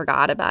kind of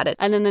forgot about it.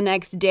 And then the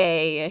next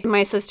day,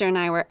 my sister and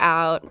I were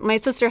out. My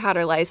sister had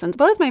her license.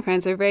 Both my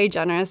parents were very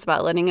generous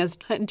about letting us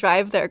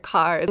drive their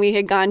cars. We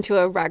had gone to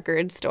a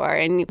record store,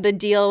 and the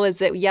deal was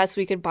that, yes,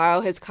 we could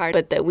borrow his car,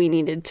 but that we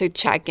needed to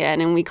check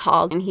in. And we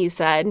called, and he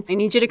said, I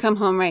need you to come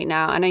home right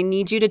now, and I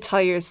need you to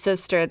tell your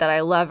sister that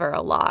I love her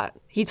a lot.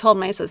 He told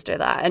my sister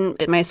that, and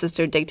my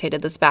sister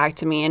dictated this back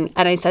to me, and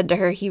I said to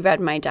her, he read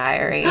my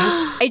diary.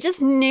 I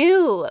just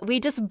knew. We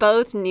just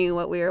both knew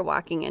what we were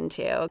walking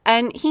into,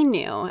 and he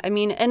knew. I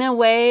mean, in a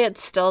way,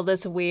 it's still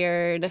this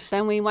weird.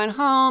 Then we went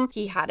home.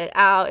 He had it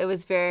out. It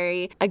was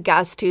very a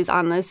guest who's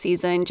on this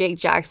season, Jake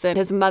Jackson.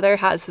 His mother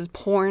has his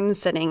porn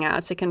sitting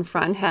out to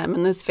confront him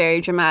in this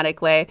very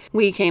dramatic way.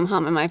 We came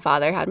home, and my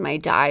father had my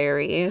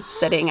diary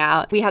sitting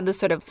out. We had this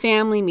sort of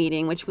family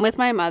meeting, with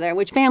my mother,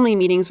 which family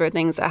meetings were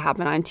things that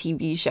happen on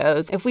TV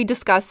shows. If we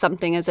discussed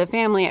something as a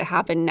family, it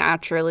happened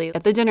naturally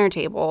at the dinner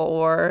table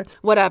or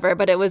whatever,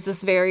 but it was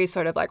this very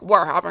sort of like,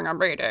 we're having a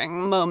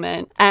meeting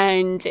moment.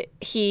 And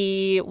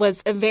he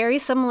was very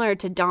similar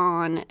to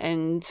Dawn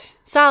and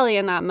Sally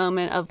in that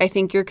moment of, I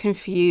think you're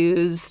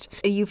confused.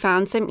 You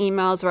found some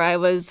emails where I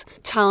was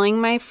telling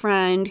my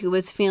friend who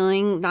was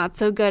feeling not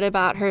so good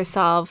about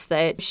herself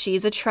that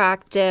she's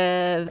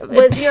attractive.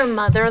 Was your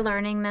mother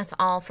learning this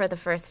all for the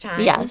first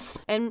time? Yes.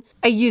 And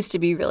I used to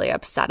be really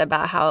upset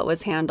about how it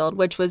was handled,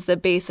 which was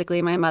that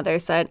basically my mother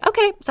said,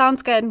 okay,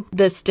 sounds good.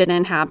 This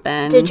didn't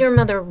happen. Did your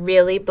mother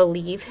really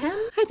believe him?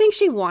 I think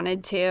she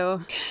wanted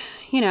to.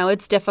 You know,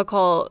 it's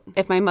difficult.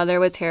 If my mother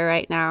was here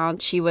right now,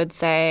 she would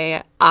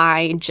say,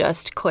 I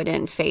just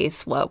couldn't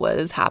face what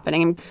was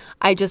happening.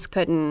 I just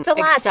couldn't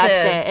accept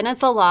it. And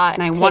it's a lot.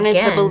 And I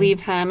wanted to believe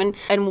him.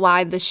 And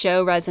why the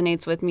show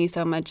resonates with me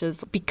so much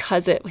is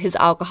because his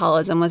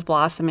alcoholism was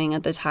blossoming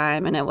at the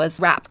time and it was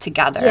wrapped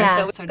together.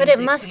 Yeah, so but it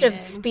must have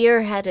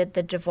spearheaded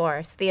the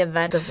divorce, the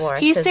event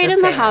divorce. He stayed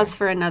in the house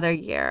for another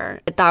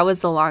year. That was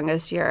the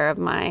longest year of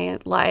my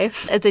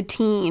life. As a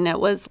teen,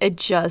 it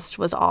just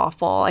was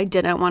awful. I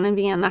didn't want to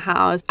be in the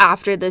house.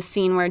 After this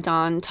scene where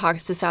Dawn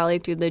talks to Sally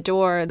through the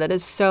door, that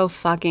is so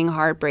fucking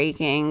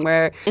heartbreaking,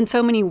 where in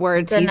so many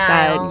words he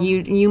said,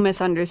 you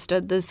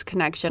misunderstood this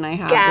connection I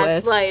have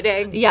with...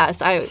 Gaslighting.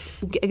 Yes,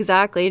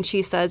 exactly. And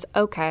she says,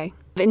 okay.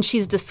 And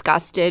she's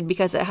disgusted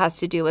because it has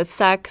to do with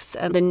sex.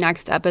 And the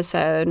next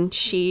episode,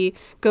 she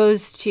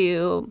goes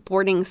to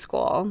boarding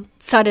school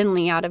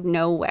suddenly out of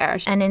nowhere.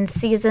 And in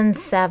season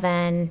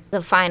 7,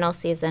 the final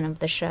season of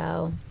the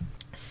show,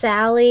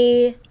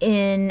 Sally,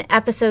 in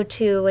episode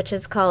 2, which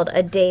is called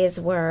A Day's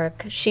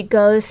Work, she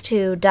goes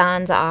to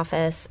Don's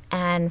office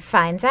and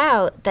finds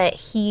out that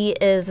he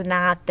is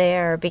not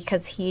there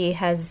because he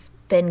has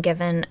been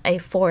given a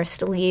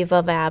forced leave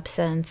of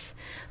absence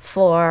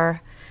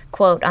for,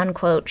 quote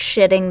unquote,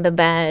 shitting the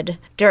bed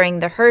during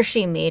the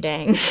Hershey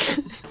meeting.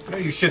 No,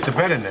 you shit the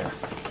bed in there.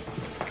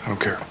 I don't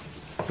care.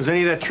 Is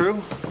any of that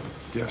true?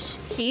 Yes.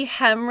 He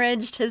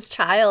hemorrhaged his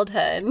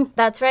childhood.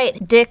 That's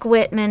right. Dick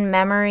Whitman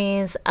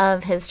memories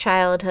of his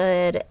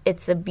childhood,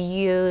 its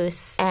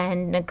abuse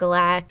and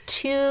neglect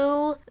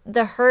to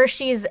the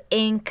Hershey's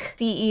Inc.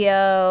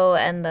 CEO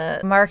and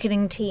the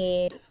marketing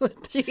team.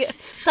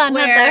 Son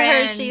with the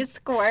Hershey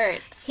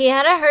squirt. He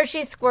had a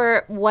Hershey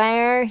squirt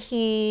where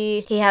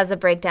he has a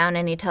breakdown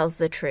and he tells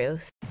the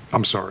truth.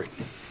 I'm sorry.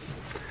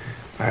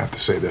 I have to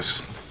say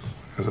this,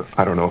 because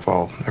I don't know if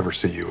I'll ever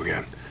see you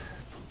again.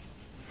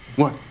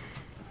 What?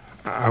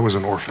 I was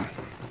an orphan.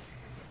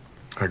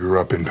 I grew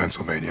up in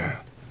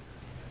Pennsylvania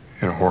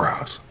in a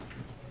whorehouse.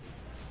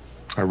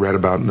 I read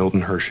about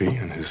Milton Hershey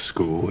and his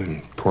school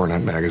in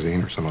Coronet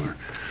magazine or some other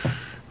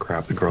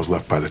crap the girls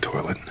left by the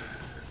toilet.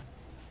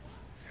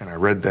 And I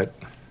read that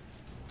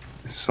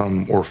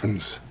some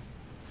orphans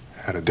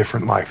had a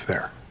different life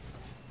there.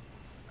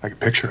 I could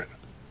picture it.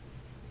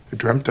 I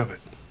dreamt of it.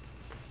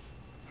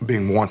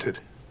 Being wanted.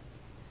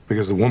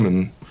 Because the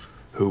woman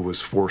who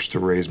was forced to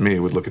raise me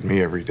would look at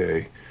me every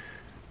day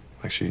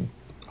like she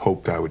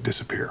hoped I would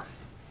disappear.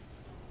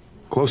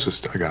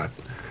 Closest I got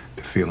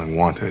to feeling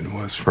wanted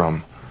was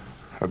from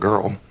a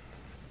girl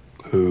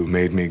who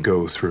made me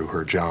go through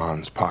her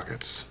John's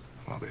pockets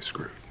while they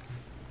screwed.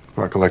 If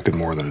I collected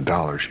more than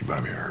 $1, she'd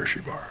buy me a Hershey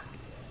bar.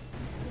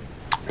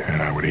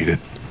 And I would eat it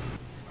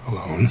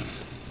alone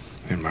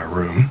in my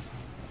room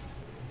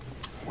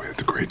with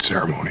the great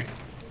ceremony,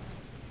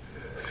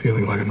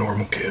 feeling like a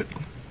normal kid.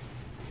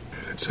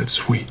 It said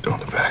sweet on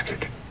the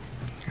package.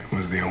 It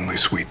was the only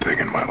sweet thing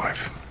in my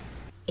life.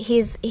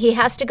 he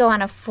has to go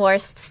on a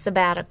forced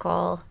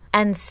sabbatical.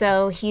 And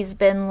so he's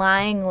been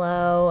lying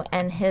low,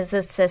 and his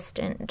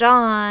assistant,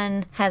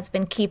 Dawn, has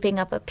been keeping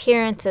up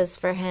appearances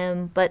for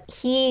him, but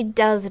he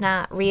does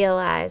not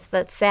realize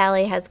that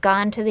Sally has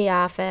gone to the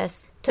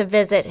office to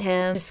visit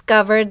him,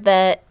 discovered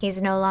that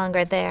he's no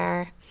longer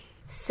there.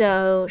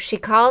 So she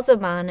calls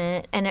him on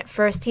it, and at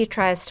first he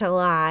tries to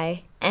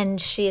lie, and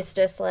she's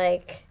just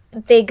like,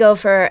 they go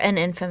for an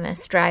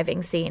infamous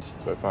driving scene.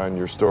 So I find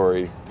your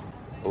story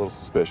a little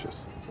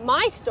suspicious.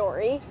 My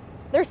story?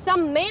 There's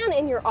some man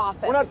in your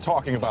office. We're not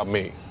talking about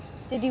me.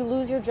 Did you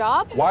lose your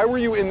job? Why were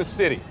you in the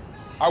city?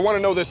 I want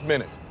to know this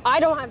minute. I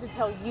don't have to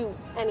tell you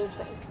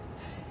anything.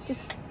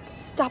 Just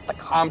stop the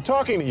car. I'm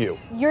talking to you.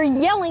 You're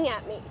yelling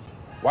at me.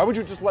 Why would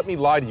you just let me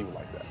lie to you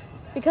like that?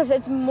 Because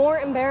it's more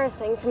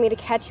embarrassing for me to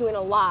catch you in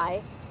a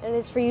lie than it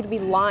is for you to be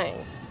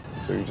lying.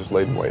 So you just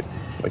laid in wait,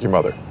 like your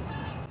mother.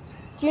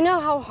 Do you know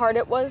how hard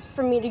it was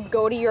for me to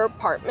go to your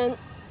apartment?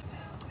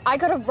 I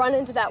could have run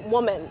into that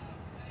woman.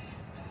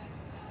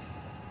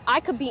 I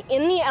could be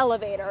in the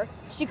elevator,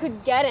 she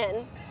could get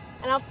in,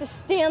 and I'll have to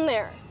stand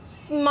there,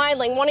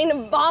 smiling, wanting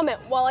to vomit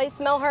while I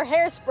smell her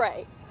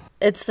hairspray.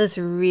 It's this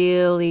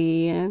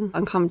really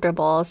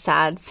uncomfortable,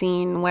 sad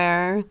scene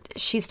where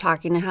she's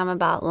talking to him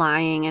about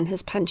lying and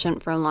his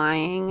penchant for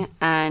lying,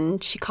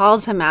 and she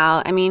calls him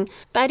out. I mean,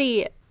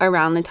 Betty,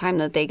 around the time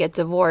that they get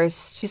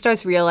divorced, she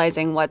starts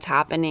realizing what's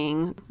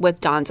happening with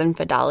Dawn's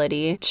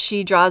infidelity.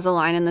 She draws a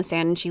line in the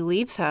sand and she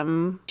leaves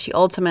him. She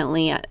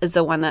ultimately is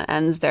the one that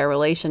ends their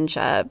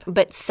relationship.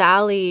 But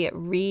Sally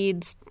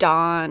reads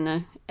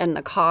Dawn in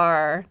the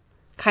car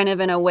kind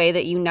of in a way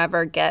that you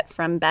never get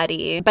from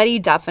Betty. Betty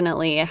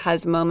definitely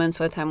has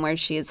moments with him where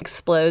she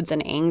explodes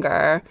in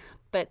anger,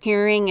 but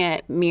hearing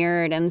it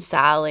mirrored in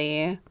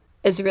Sally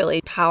is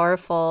really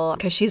powerful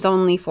because she's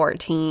only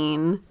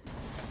 14.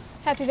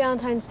 Happy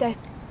Valentine's Day.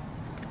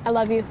 I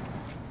love you.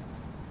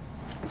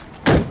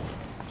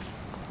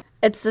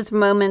 It's this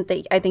moment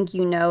that I think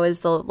you know as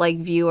the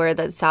viewer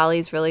that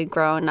Sally's really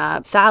grown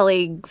up.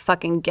 Sally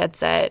fucking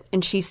gets it,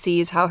 and she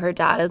sees how her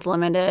dad is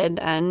limited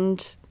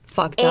and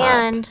fucked up.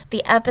 And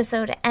the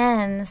episode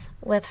ends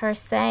with her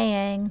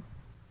saying,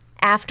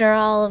 after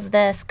all of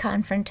this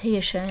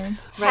confrontation,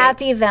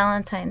 Happy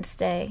Valentine's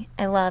Day.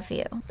 I love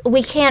you.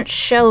 We can't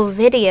show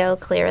video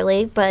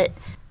clearly, but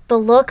the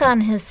look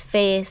on his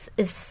face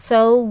is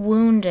so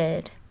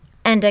wounded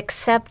and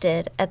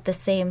accepted at the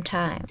same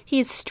time.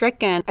 He's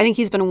stricken. I think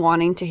he's been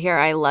wanting to hear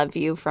I love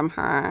you from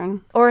her.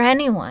 Or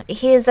anyone.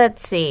 He's at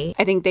sea.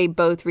 I think they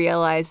both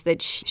realize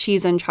that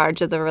she's in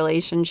charge of the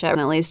relationship,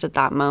 at least at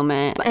that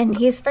moment. And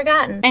he's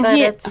forgotten that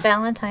it's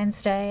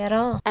Valentine's Day at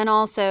all. And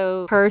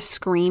also her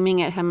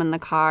screaming at him in the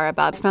car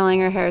about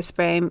smelling her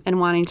hairspray and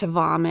wanting to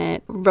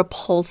vomit,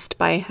 repulsed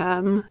by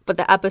him. But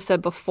the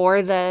episode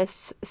before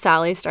this,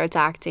 Sally starts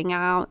acting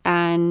out,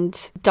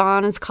 and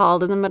Dawn is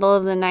called in the middle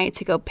of the night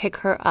to go pick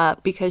her up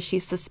because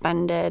she's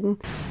suspended.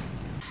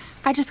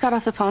 I just got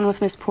off the phone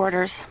with Miss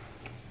Porter's.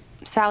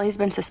 Sally's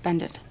been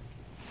suspended.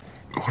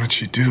 What did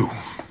she do?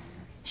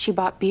 She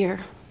bought beer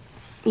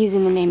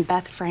using the name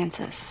Beth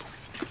Francis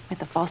with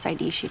a false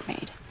ID she'd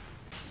made.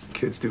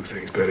 Kids do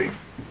things, Betty.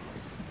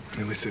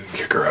 At least they didn't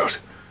kick her out.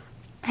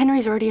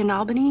 Henry's already in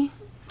Albany.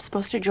 I'm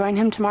supposed to join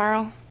him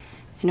tomorrow.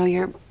 I know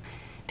you're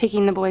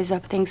picking the boys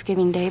up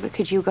Thanksgiving Day, but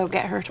could you go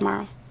get her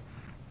tomorrow?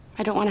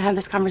 I don't want to have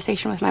this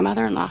conversation with my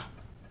mother-in-law.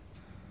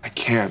 I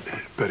can't,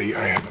 Betty.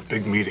 I have a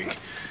big meeting.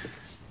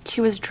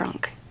 She was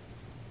drunk.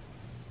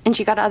 And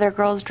she got other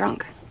girls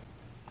drunk.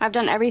 I've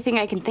done everything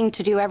I can think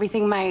to do,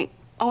 everything my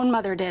own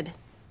mother did.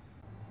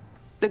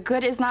 The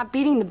good is not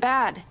beating the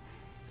bad.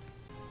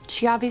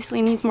 She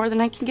obviously needs more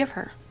than I can give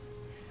her.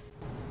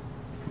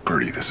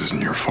 Bertie, this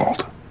isn't your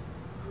fault.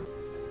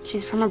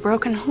 She's from a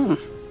broken home.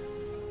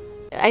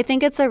 I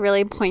think it's a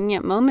really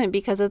poignant moment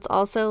because it's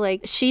also like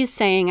she's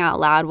saying out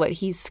loud what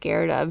he's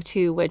scared of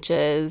too, which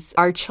is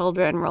our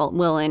children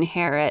will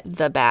inherit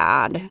the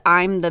bad.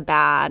 I'm the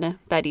bad,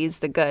 Betty's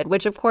the good,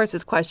 which of course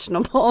is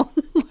questionable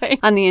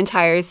on the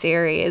entire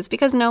series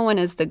because no one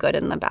is the good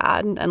and the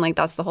bad. And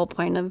that's the whole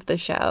point of the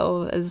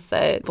show is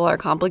that people are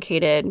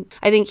complicated.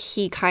 I think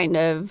he kind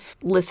of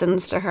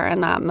listens to her in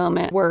that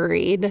moment,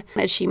 worried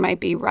that she might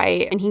be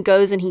right. And he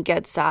goes and he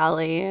gets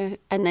Sally,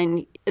 and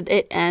then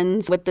it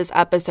ends with this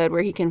episode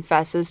where he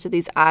confesses to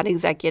these ad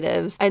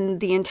executives, and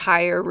the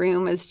entire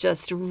room is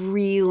just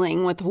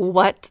reeling with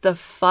what the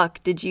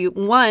fuck did you...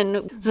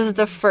 One, this is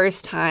the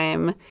first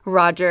time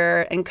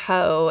Roger and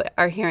co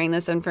are hearing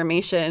this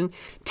information.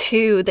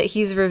 Two, that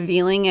he's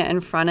revealing it in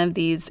front of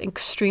these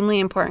extremely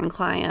important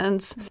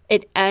clients.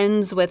 It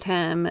ends with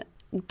him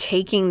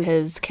taking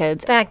his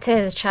kids back to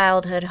his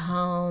childhood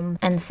home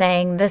and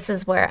saying, this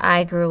is where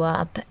I grew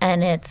up,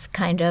 and it's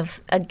kind of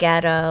a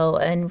ghetto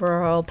in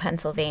rural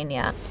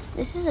Pennsylvania.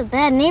 This is a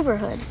bad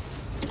neighborhood.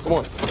 Come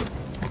on.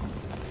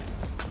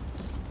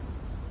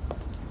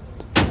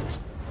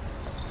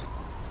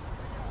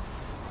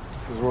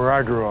 This is where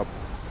I grew up.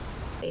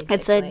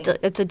 It's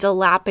a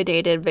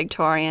dilapidated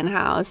Victorian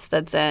house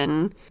that's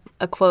in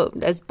a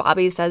quote, as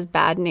Bobby says,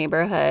 bad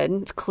neighborhood.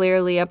 It's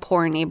clearly a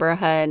poor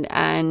neighborhood,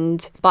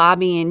 and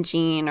Bobby and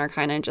Jean are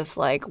kind of just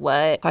like,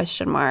 what?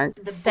 Question mark.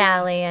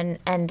 Sally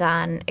and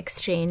Don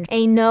exchange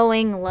a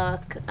knowing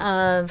look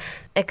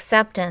of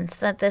acceptance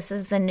that this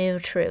is the new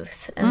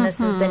truth and this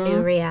is the new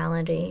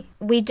reality.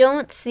 We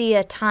don't see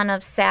a ton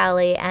of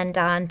Sally and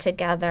Don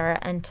together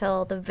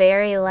until the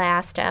very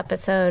last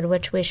episode,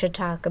 which we should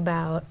talk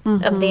about,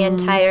 of the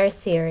entire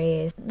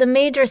series. The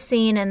major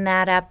scene in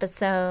that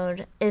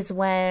episode is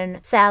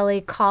when Sally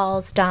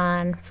calls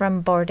Don from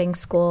boarding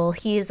school.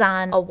 He's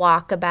on a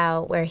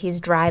walkabout where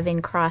he's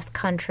driving cross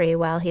country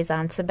while he's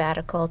on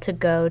sabbatical to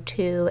go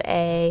to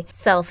a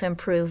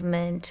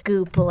self-improvement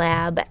Goop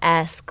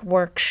Lab-esque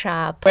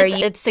workshop. Where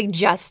It's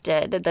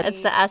suggested that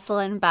it's the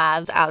Esalen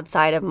Baths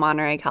outside of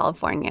Monterey,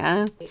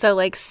 California. So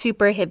like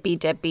super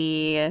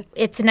hippy-dippy.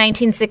 It's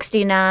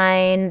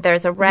 1969.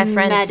 There's a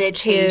reference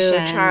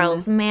Meditation. to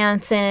Charles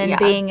Manson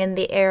being in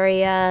the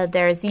area.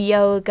 There's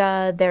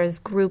yoga. There's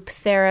group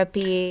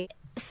therapy.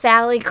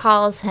 Sally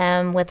calls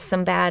him with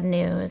some bad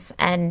news,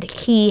 and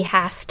he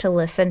has to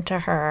listen to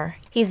her.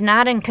 He's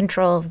not in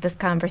control of this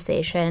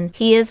conversation.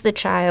 He is the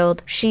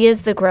child. She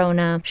is the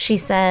grown-up. She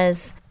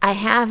says, I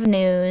have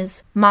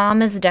news.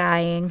 Mom is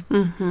dying.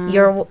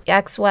 Your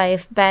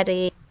ex-wife,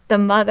 Betty, the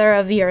mother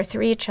of your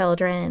 3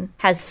 children,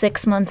 has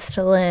 6 months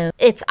to live.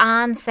 It's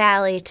on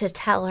Sally to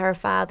tell her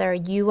father,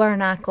 you are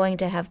not going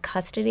to have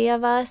custody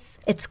of us.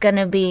 It's going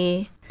to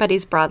be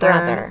Betty's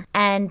brother.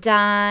 And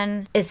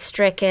Don is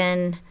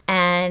stricken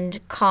and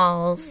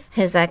calls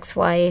his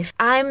ex-wife,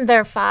 I'm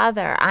their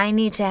father. I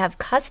need to have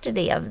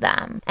custody of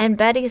them. And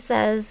Betty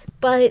says,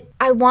 but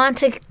I want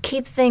to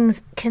keep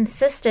things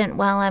consistent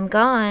while I'm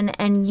gone,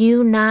 and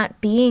you not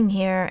being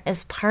here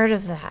is part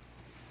of that.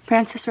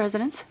 Francis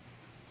residence?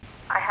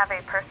 I have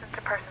a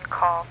person-to-person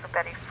call for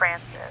Betty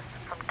Francis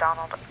from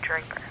Donald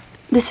Draper.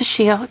 This is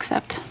she, I'll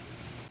accept.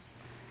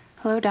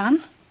 Hello,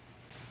 Don?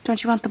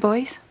 Don't you want the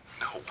boys?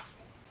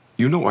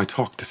 You know I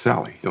talked to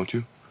Sally, don't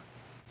you?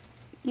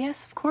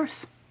 Yes, of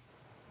course.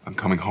 I'm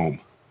coming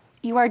home.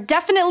 You are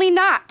definitely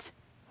not.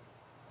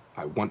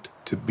 I want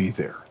to be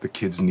there. The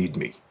kids need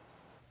me.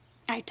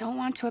 I don't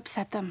want to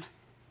upset them.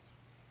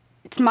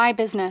 It's my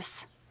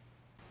business.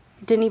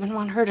 I didn't even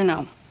want her to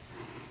know.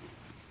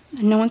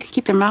 And no one can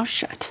keep their mouth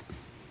shut.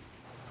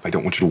 I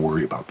don't want you to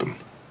worry about them.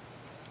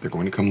 They're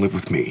going to come live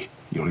with me.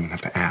 You don't even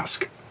have to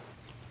ask.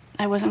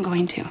 I wasn't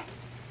going to.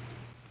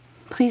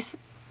 Please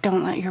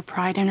don't let your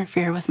pride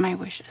interfere with my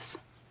wishes.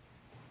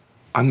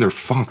 I'm their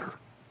father.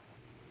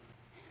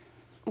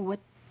 What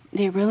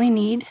they really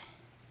need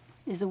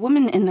is a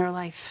woman in their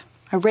life,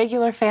 a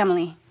regular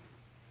family.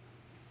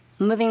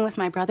 Living with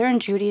my brother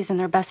and Judy is in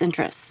their best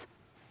interests.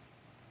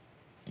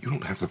 You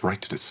don't have the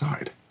right to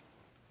decide.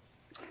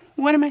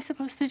 What am I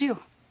supposed to do?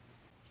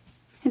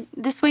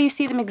 This way you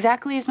see them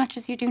exactly as much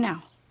as you do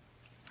now.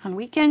 On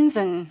weekends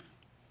and...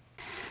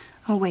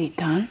 Oh, wait,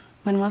 Don.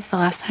 When was the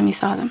last time you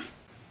saw them?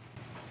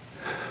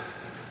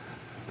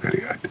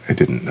 Betty, I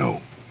didn't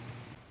know.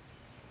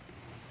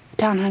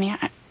 Don, honey,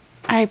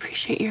 I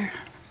appreciate your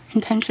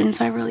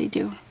intentions. I really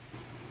do.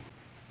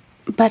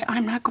 But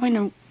I'm not going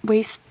to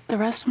waste the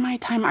rest of my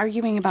time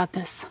arguing about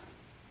this.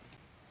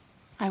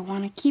 I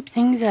want to keep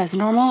things as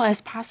normal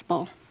as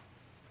possible.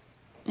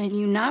 And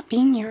you not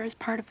being here is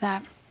part of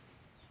that.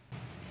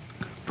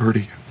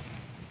 Bertie.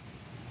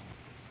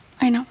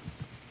 I know.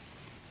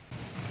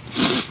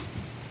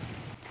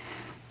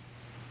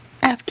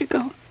 I have to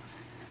go.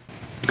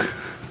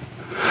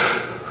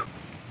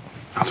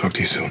 I'll talk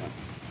to you soon.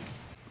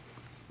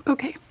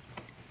 Okay.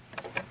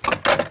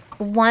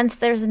 Once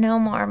there's no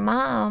more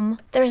mom,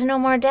 there's no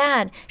more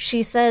dad.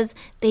 She says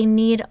they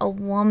need a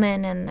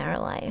woman in their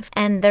life.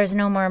 And there's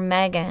no more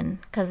Megan,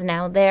 because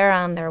now they're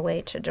on their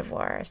way to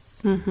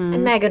divorce.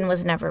 And Megan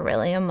was never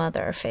really a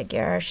mother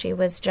figure. She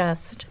was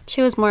just...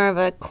 She was more of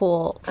a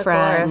cool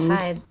friend. A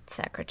glorified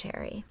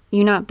secretary.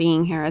 You not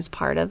being here as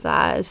part of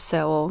that is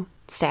so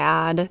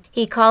sad.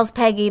 He calls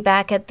Peggy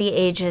back at the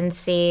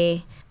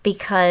agency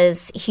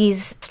because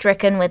he's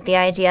stricken with the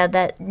idea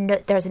that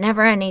there's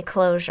never any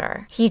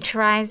closure. He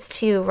tries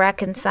to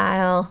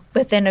reconcile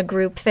within a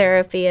group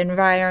therapy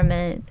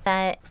environment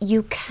that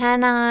you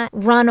cannot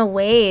run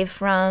away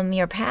from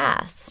your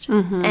past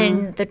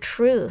and the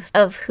truth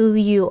of who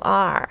you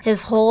are.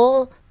 His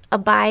whole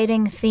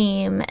abiding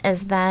theme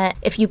is that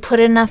if you put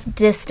enough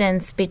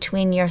distance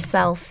between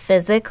yourself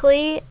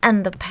physically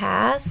and the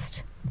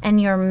past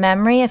and your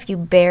memory, if you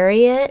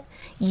bury it,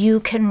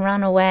 you can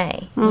run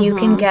away. You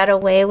can get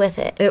away with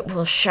it. It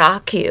will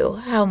shock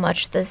you how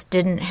much this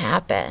didn't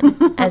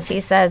happen, as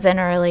he says in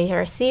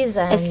earlier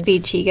seasons. A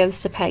speech he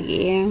gives to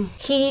Peggy.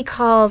 He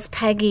calls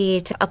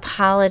Peggy to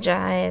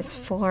apologize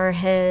for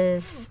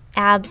his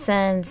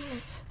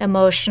absence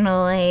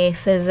emotionally,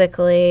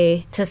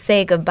 physically, to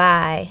say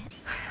goodbye.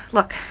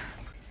 Look,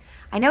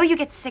 I know you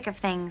get sick of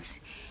things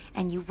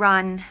and you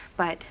run,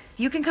 but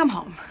you can come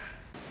home.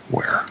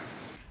 Where?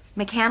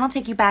 McCann will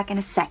take you back in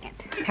a second.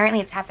 Apparently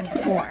it's happened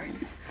before.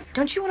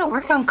 Don't you want to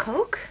work on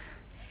coke?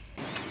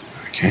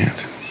 I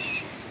can't.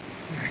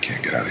 I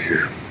can't get out of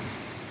here.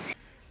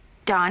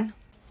 Don,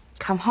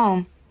 come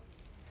home.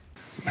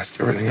 Messed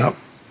everything up.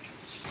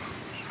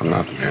 I'm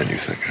not the man you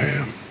think I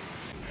am.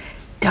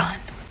 Don,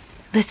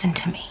 listen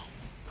to me.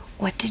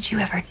 What did you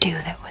ever do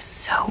that was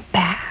so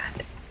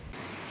bad?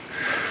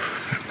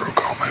 I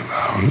broke all my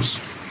vows.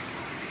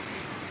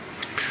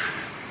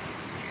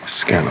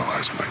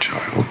 Scandalized my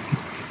child.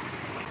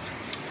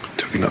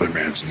 Took another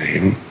man's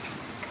name.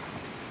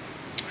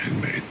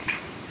 And made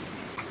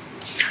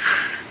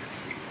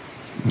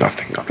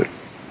nothing of it.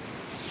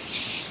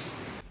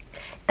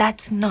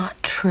 That's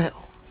not true.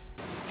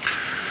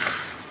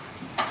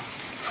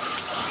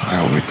 I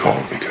only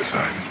called because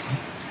I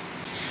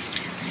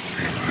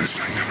realized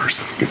I never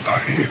said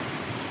goodbye to you.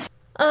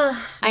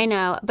 I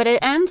know, but it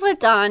ends with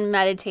Don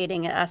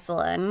meditating at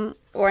Esalen,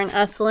 or an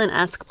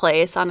Esalen-esque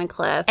place on a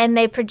cliff. And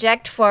they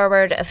project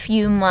forward a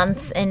few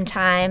months in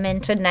time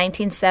into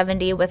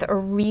 1970 with a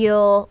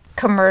real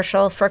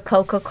commercial for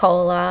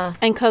Coca-Cola.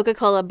 And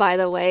Coca-Cola, by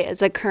the way,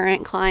 is a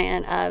current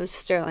client of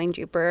Sterling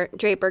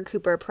Draper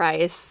Cooper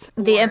Price.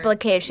 The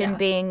implication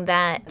being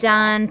that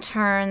Don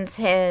turns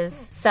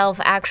his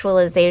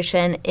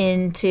self-actualization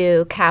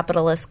into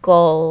capitalist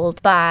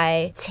gold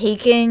by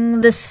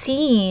taking the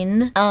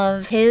scene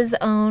of his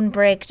own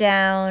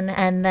breakdown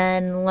and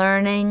then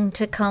learning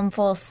to come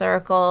full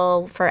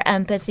circle for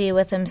empathy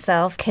with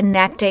himself,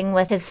 connecting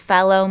with his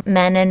fellow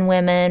men and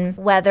women,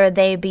 whether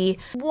they be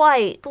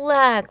white,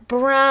 black,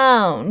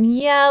 brown,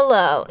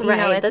 yellow.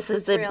 Right, this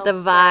is the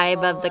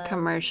vibe of the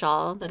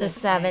commercial. The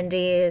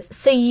 70s.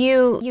 So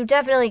you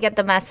definitely get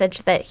the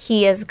message that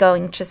he is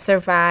going to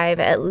survive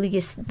at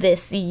least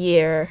this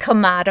year,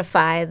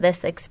 commodify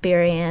this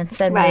experience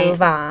and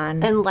move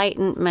on.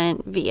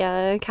 Enlightenment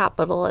via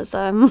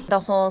capitalism.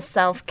 The whole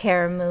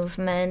self-care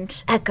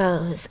movement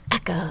echoes.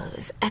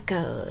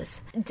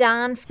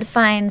 Don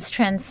finds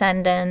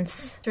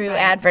transcendence through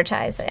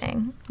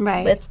advertising.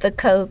 Right. With the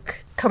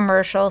Coke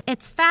commercial.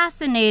 It's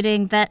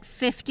fascinating that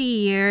 50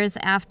 years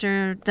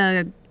after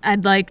the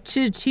 "I'd like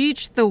to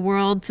teach the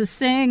world to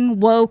sing"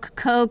 woke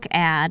Coke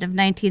ad of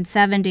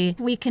 1970,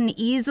 we can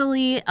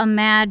easily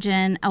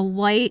imagine a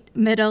white,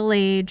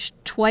 middle-aged,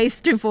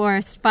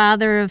 twice-divorced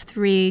father of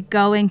 3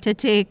 going to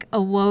take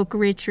a woke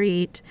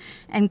retreat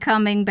and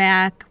coming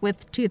back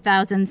with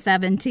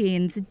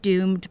 2017's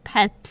doomed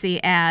Pepsi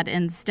ad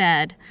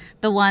instead,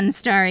 the one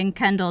starring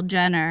Kendall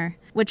Jenner,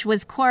 which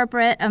was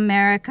corporate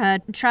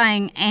America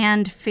trying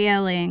and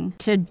failing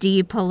to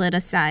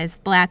depoliticize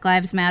Black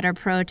Lives Matter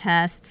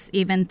protests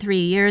even 3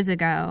 years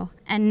ago.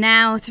 And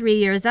now, 3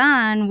 years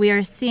on, we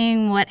are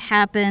seeing what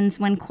happens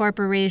when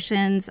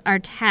corporations are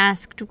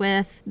tasked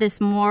with this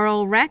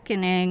moral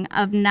reckoning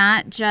of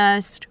not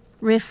just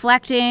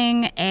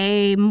reflecting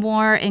a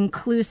more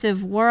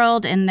inclusive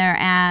world in their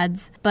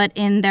ads, but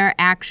in their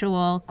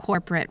actual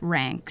corporate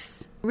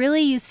ranks.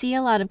 Really, you see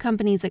a lot of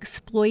companies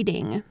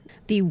exploiting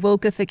the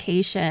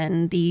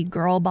wokeification, the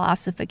girl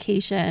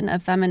bossification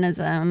of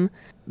feminism,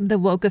 the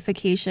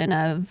wokeification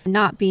of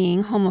not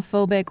being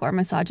homophobic or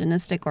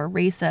misogynistic or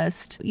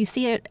racist. You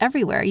see it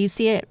everywhere. You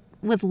see it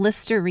with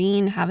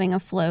Listerine having a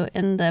float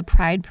in the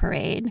Pride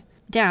Parade,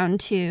 down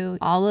to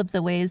all of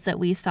the ways that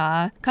we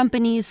saw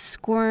companies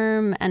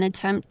squirm and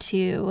attempt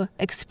to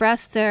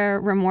express their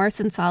remorse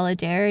and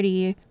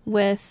solidarity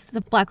with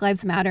the Black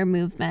Lives Matter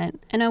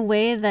movement in a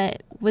way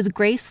that was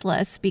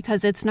graceless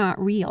because it's not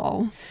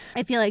real.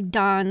 I feel like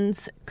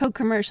Don's Coke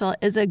commercial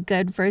is a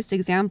good first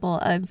example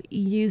of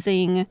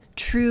using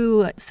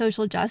true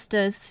social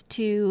justice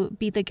to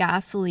be the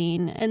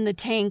gasoline in the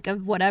tank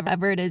of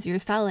whatever it is you're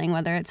selling,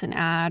 whether it's an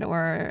ad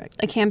or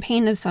a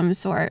campaign of some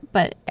sort.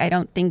 But I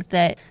don't think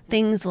that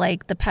things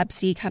like the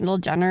Pepsi Kendall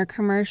Jenner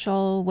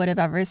commercial would have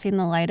ever seen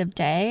the light of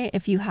day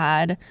if you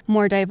had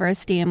more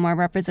diversity and more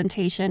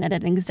representation at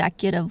an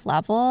executive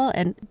level.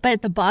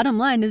 But the bottom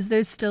line is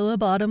there's still a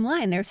bottom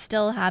line. They're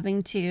still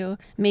having to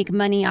make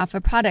money off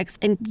of products,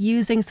 and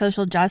using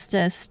social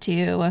justice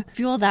to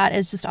fuel that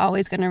is just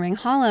always going to ring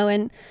hollow.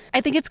 And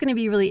I think it's going to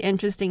be really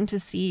interesting to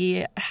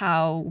see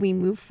how we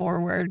move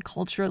forward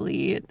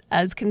culturally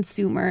as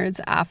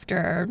consumers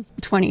after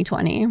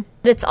 2020.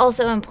 It's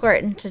also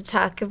important to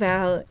talk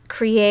about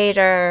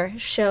creator,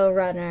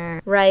 showrunner,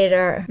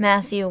 writer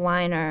Matthew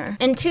Weiner.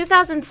 In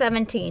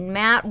 2017,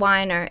 Matt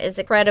Weiner is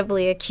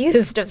incredibly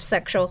accused of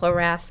sexual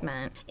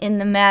harassment in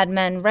the Mad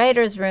Men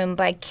writer's room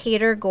by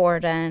Kater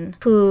Gordon,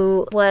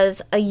 who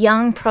was a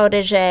young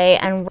protege,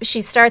 and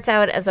she starts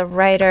out as a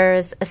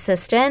writer's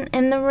assistant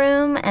in the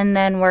room and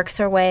then works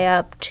her way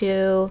up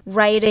to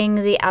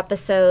writing the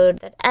episode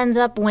that ends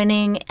up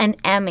winning an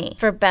Emmy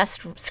for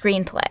Best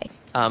Screenplay.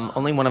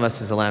 Only one of us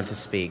is allowed to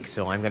speak,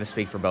 so I'm going to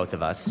speak for both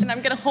of us. And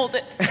I'm going to hold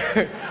it.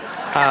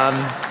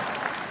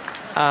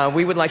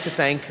 We would like to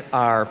thank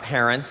our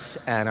parents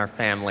and our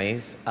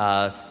families.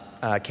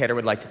 Kater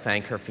would like to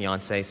thank her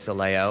fiancé,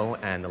 Soleo,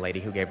 and the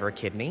lady who gave her a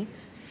kidney.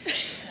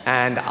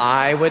 And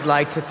I would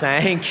like to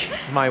thank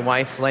my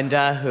wife,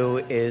 Linda, who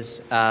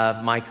is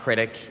my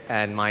critic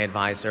and my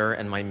advisor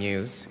and my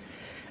muse.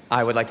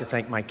 I would like to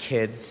thank my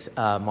kids,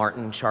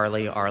 Martin,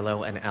 Charlie,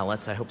 Arlo, and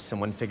Ellis. I hope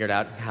someone figured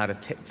out how to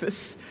tape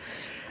this.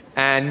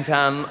 And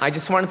I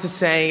just wanted to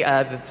say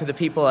to the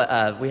people,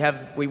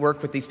 we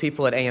work with these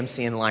people at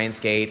AMC and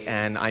Lionsgate,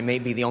 and I may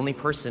be the only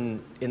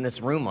person in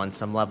this room on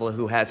some level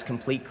who has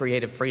complete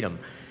creative freedom.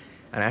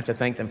 And I have to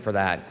thank them for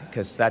that,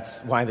 because that's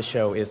why the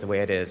show is the way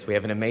it is. We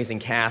have an amazing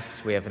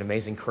cast, we have an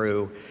amazing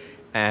crew,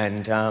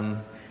 and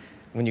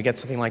when you get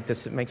something like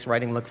this, it makes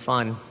writing look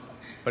fun,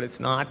 but it's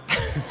not.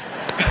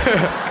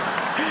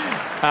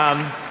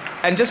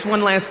 And just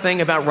one last thing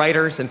about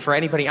writers, and for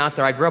anybody out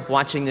there, I grew up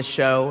watching this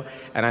show,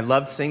 and I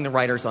loved seeing the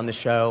writers on the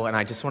show, and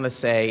I just want to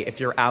say, if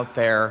you're out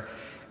there,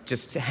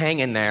 just hang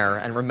in there,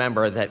 and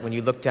remember that when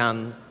you look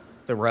down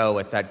the row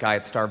at that guy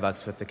at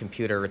Starbucks with the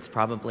computer, it's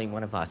probably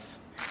one of us.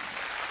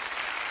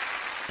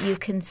 You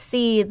can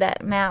see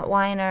that Matt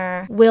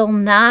Weiner will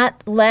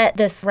not let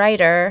this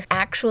writer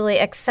actually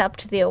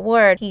accept the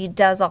award. He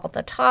does all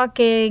the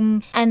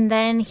talking, and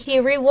then he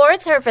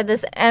rewards her for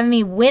this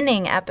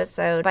Emmy-winning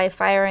episode by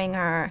firing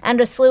her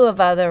and a slew of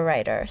other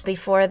writers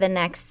before the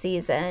next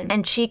season.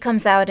 And she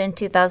comes out in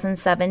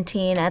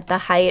 2017 at the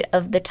height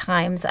of the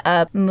Time's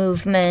Up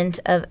movement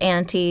of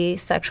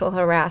anti-sexual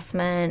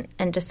harassment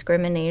and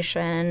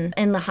discrimination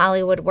in the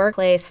Hollywood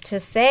workplace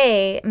to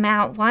say,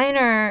 Matt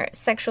Weiner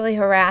sexually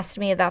harassed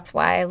me. That's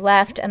why I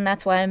left, and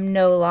that's why I'm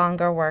no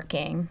longer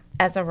working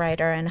as a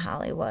writer in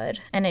Hollywood.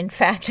 And in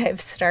fact, I've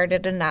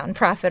started a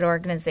nonprofit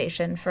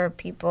organization for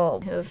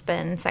people who have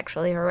been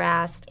sexually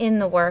harassed in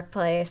the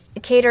workplace.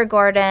 Kader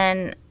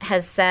Gordon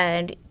has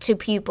said to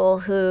people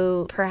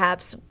who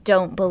perhaps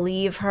don't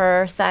believe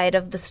her side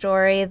of the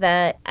story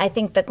that I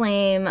think the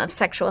claim of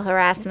sexual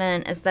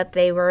harassment is that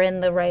they were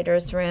in the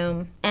writer's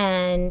room.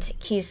 And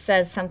he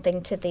says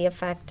something to the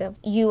effect of,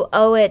 "You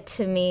owe it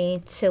to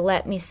me to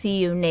let me see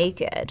you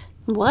naked."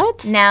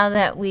 What? Now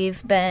that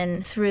we've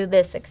been through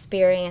this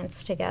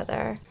experience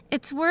together.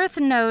 It's worth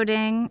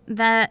noting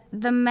that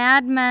the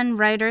Mad Men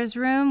writers'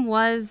 room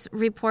was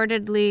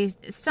reportedly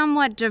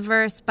somewhat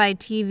diverse by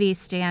TV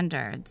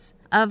standards.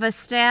 Of a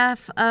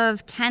staff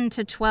of 10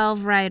 to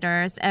 12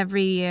 writers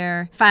every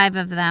year, 5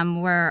 of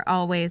them were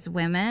always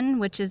women,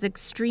 which is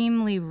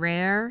extremely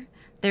rare.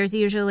 There's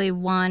usually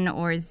 1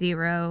 or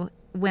 0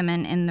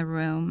 women in the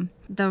room.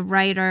 The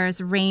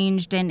writers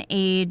ranged in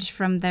age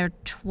from their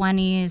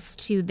 20s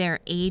to their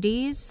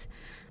 80s.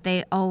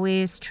 They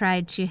always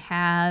tried to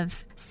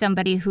have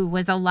somebody who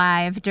was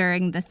alive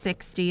during the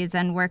 60s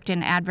and worked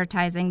in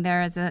advertising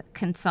there as a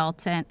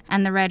consultant,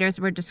 and the writers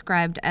were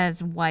described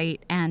as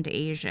white and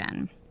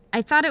Asian.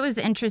 I thought it was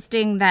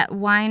interesting that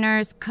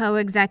Weiner's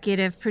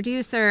co-executive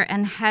producer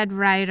and head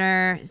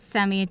writer,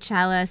 Semi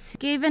Chalice,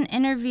 gave an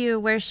interview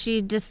where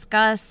she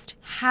discussed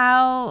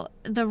how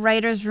the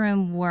writer's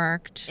room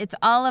worked. It's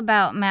all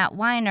about Matt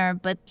Weiner,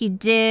 but he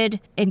did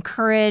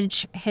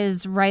encourage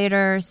his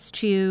writers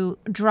to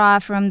draw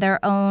from their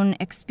own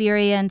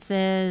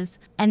experiences,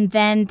 and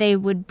then they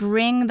would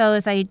bring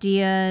those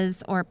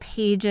ideas or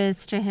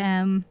pages to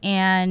him,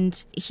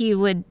 and he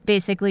would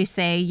basically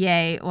say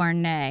yay or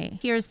nay.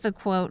 Here's the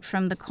quote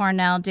from the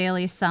Cornell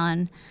Daily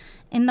Sun.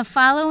 In the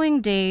following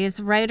days,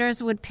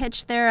 writers would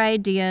pitch their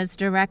ideas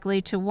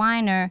directly to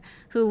Weiner,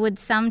 who would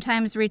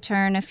sometimes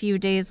return a few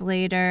days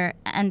later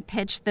and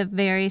pitch the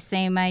very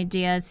same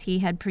ideas he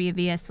had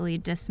previously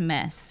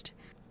dismissed.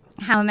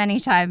 How many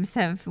times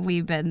have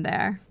we been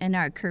there in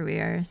our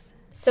careers?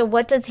 So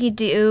what does he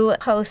do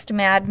post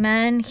Mad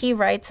Men? He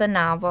writes a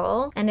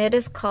novel, and it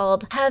is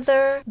called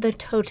Heather the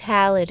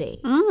Totality.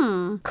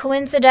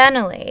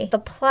 Coincidentally, the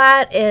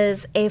plot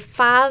is a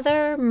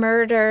father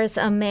murders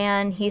a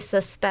man he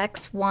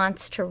suspects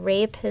wants to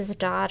rape his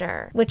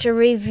daughter, which a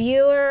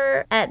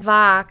reviewer at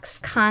Vox,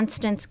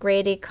 Constance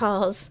Grady,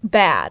 calls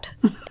bad.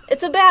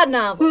 It's a bad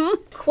novel.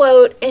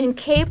 Quote,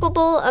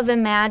 incapable of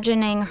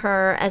imagining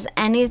her as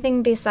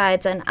anything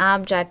besides an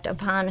object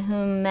upon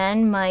whom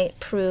men might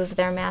prove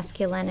their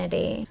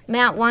masculinity.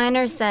 Matt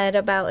Weiner said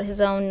about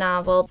his own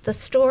novel, the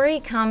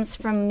story comes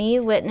from me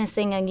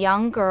witnessing a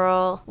young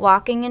girl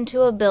walking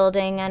into a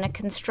building and a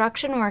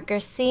construction worker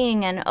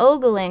seeing and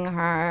ogling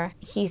her,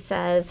 he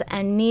says,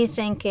 and me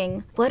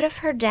thinking, what if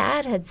her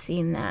dad had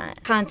seen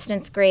that?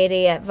 Constance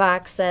Grady at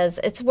Vox says,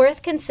 it's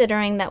worth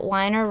considering that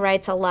Weiner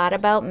writes a lot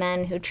about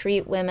men who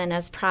treat women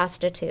as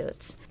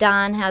prostitutes.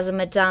 Don has a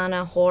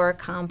Madonna whore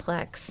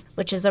complex,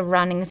 which is a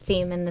running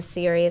theme in the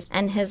series,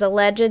 and his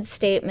alleged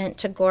statement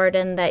to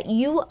Gordon that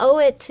you owe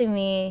it to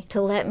me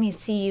to let me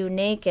see you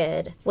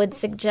naked would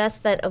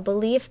suggest that a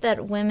belief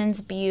that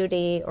women's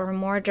beauty, or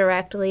more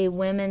directly,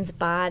 women's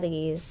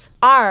bodies,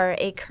 are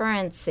a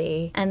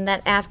currency, and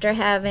that after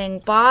having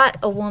bought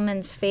a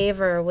woman's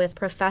favor with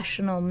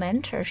professional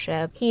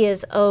mentorship, he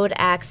is owed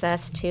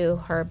access to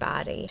her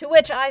body. To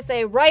which I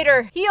say,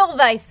 writer, heal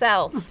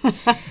thyself.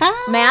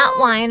 Matt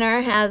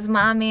Weiner has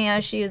mommy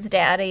issues,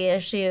 daddy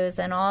issues,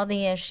 and all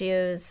the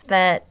issues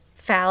that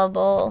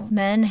fallible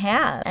men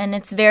have. And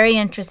it's very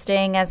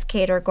interesting, as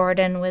Kader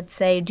Gordon would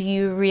say, do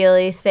you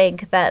really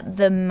think that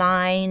the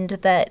mind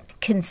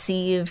that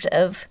conceived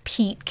of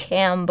Pete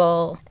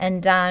Campbell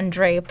and Don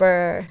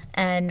Draper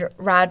and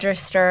Roger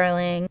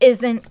Sterling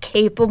isn't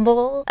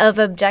capable of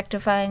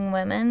objectifying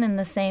women in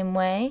the same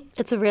way?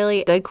 It's a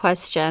really good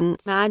question.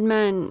 Mad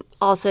Men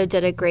also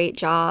did a great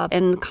job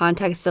in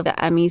context of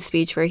the Emmy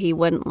speech where he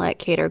wouldn't let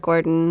Kater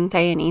Gordon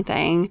say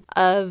anything,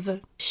 of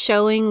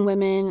showing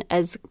women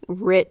as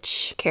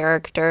rich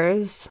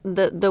characters.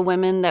 The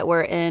women that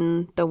were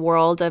in the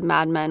world of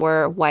Mad Men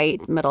were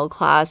white, middle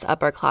class,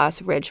 upper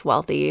class, rich,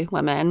 wealthy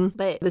women.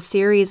 But the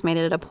series made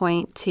it a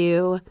point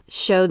to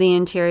show the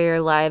interior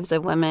lives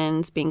of women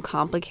as being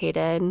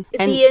complicated.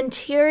 And the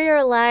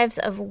interior lives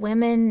of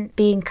women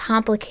being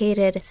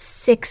complicated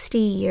 60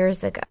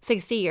 years ago.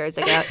 60 years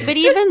ago. But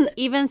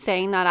even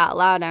saying that out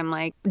loud, I'm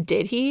like,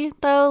 did he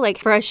though? Like,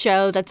 for a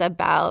show that's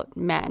about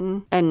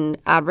men and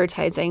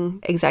advertising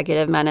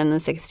executive men in the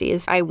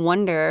 60s, I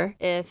wonder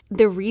if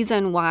the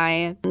reason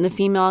why the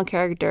female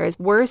characters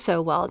were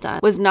so well done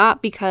was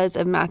not because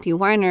of Matthew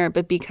Weiner,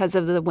 but because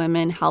of the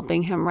women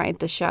helping him write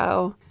the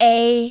show.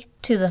 A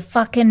to the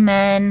fucking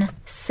men,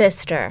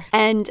 sister.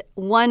 And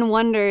one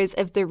wonders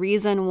if the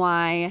reason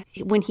why,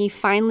 when he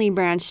finally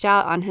branched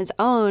out on his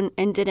own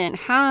and didn't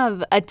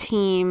have a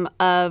team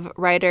of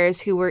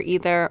writers who were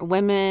either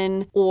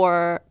women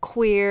or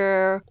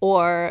queer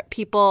or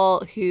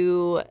people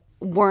who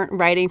weren't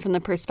writing from the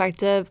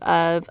perspective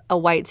of a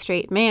white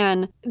straight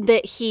man,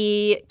 that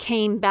he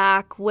came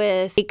back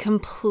with a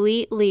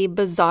completely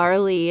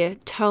bizarrely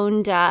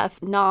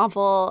tone-deaf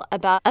novel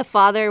about a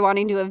father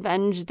wanting to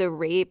avenge the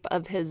rape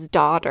of his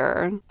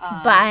daughter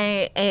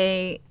by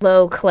a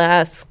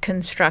low-class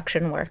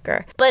construction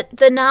worker. But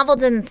the novel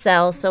didn't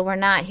sell, so we're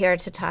not here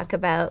to talk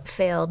about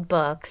failed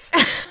books.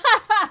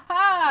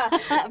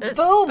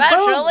 Boom,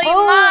 Especially boom,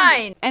 boom.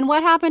 mine. And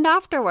what happened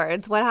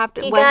afterwards?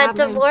 He got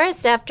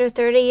divorced after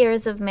 30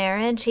 years of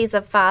marriage. He's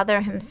a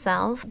father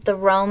himself. The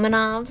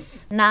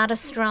Romanovs, not a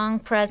strong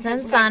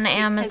presence on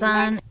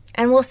Amazon.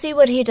 And we'll see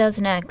what he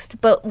does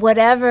next. But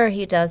whatever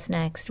he does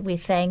next, we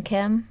thank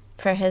him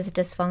for his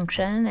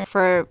dysfunction.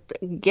 For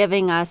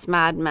giving us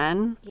Mad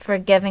Men. For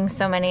giving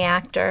so many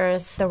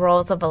actors the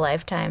roles of a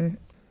lifetime.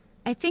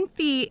 I think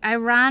the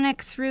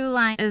ironic through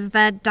line is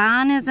that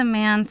Don is a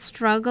man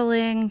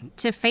struggling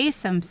to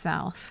face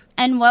himself.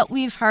 And what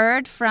we've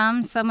heard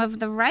from some of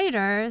the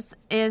writers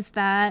is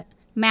that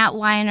Matt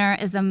Weiner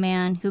is a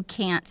man who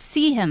can't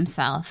see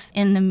himself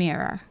in the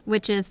mirror,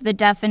 which is the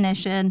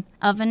definition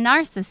of a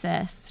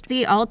narcissist.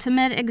 The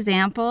ultimate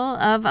example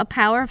of a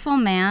powerful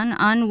man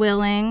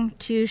unwilling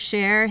to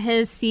share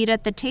his seat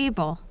at the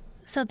table.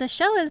 So the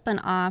show has been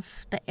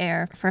off the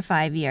air for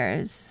 5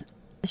 years.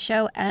 The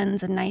show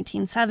ends in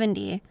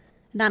 1970.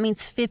 That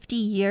means 50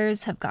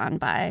 years have gone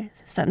by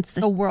since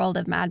the world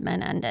of Mad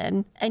Men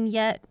ended. And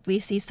yet we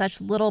see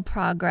such little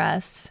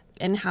progress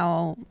in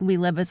how we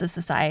live as a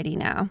society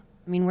now.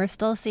 I mean, we're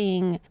still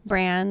seeing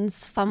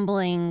brands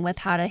fumbling with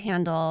how to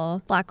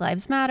handle Black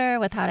Lives Matter,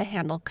 with how to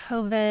handle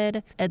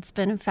COVID. It's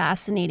been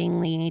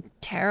fascinatingly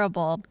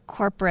terrible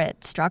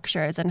corporate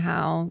structures and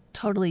how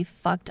totally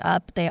fucked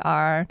up they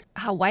are,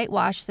 how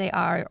whitewashed they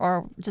are,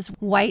 or just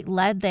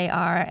white-led they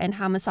are, and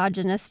how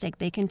misogynistic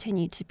they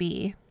continue to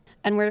be.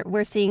 And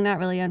we're seeing that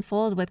really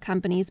unfold with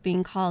companies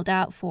being called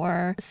out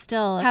for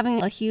still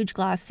having a huge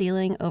glass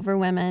ceiling over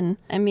women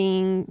and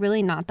being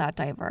really not that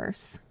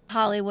diverse.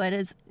 Hollywood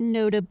is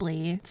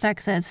notably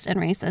sexist and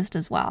racist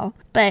as well.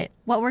 But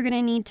what we're going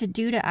to need to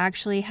do to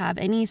actually have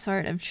any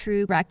sort of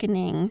true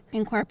reckoning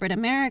in corporate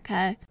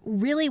America,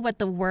 really what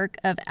the work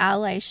of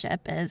allyship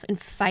is in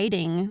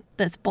fighting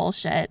this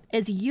bullshit,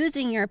 is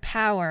using your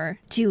power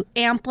to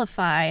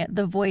amplify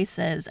the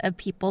voices of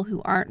people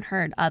who aren't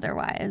heard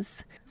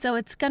otherwise. So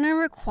it's going to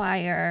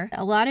require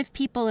a lot of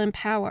people in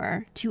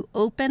power to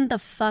open the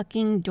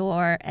fucking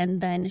door and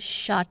then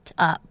shut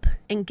up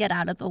and get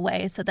out of the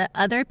way so that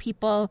other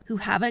people who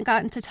haven't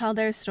gotten to tell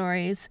their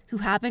stories, who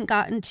haven't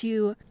gotten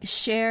to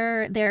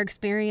share their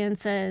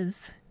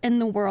experiences in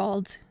the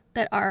world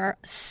that are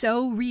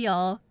so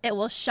real, it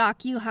will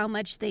shock you how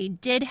much they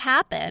did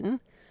happen,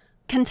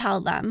 can tell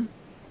them.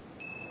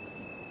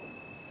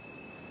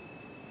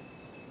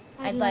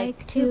 I'd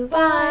like to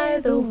buy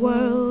the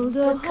world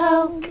a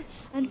Coke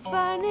and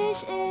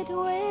furnish it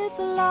with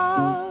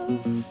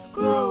love.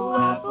 Grow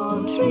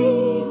apple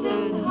trees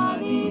and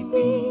honey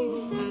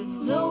bees and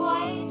snow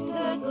white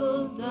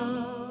turtle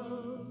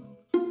doves.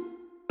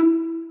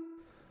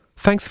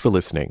 Thanks for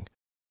listening.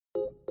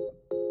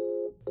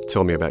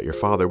 Tell Me About Your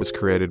Father was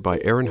created by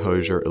Erin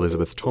Hosier,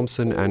 Elizabeth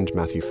Thompson, and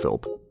Matthew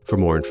Philp. For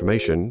more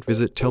information,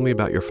 visit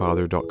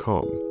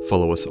tellmeaboutyourfather.com.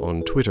 Follow us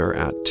on Twitter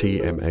at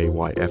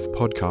TMAYF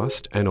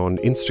Podcast and on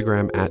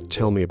Instagram at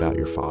Tell Me About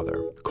Your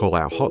Father. Call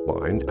our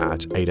hotline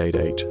at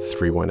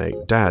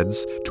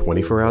 888-318-DADS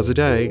 24 hours a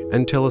day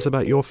and tell us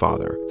about your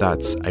father.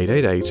 That's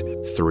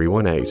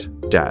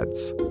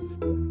 888-318-DADS.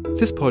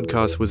 This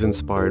podcast was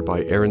inspired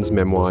by Erin's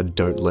memoir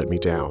Don't Let Me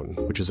Down,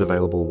 which is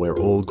available where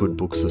all good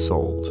books are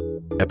sold.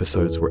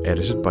 Episodes were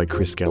edited by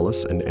Chris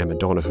Gellis and Emma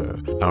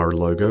Donaher. Our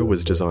logo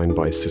was designed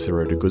by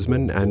Cicero de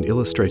Guzman and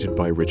illustrated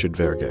by Richard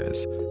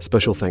Verges.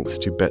 Special thanks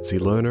to Betsy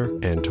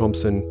Lerner, Ann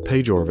Thompson,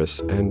 Paige Orvis,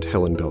 and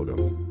Helen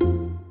Belgum.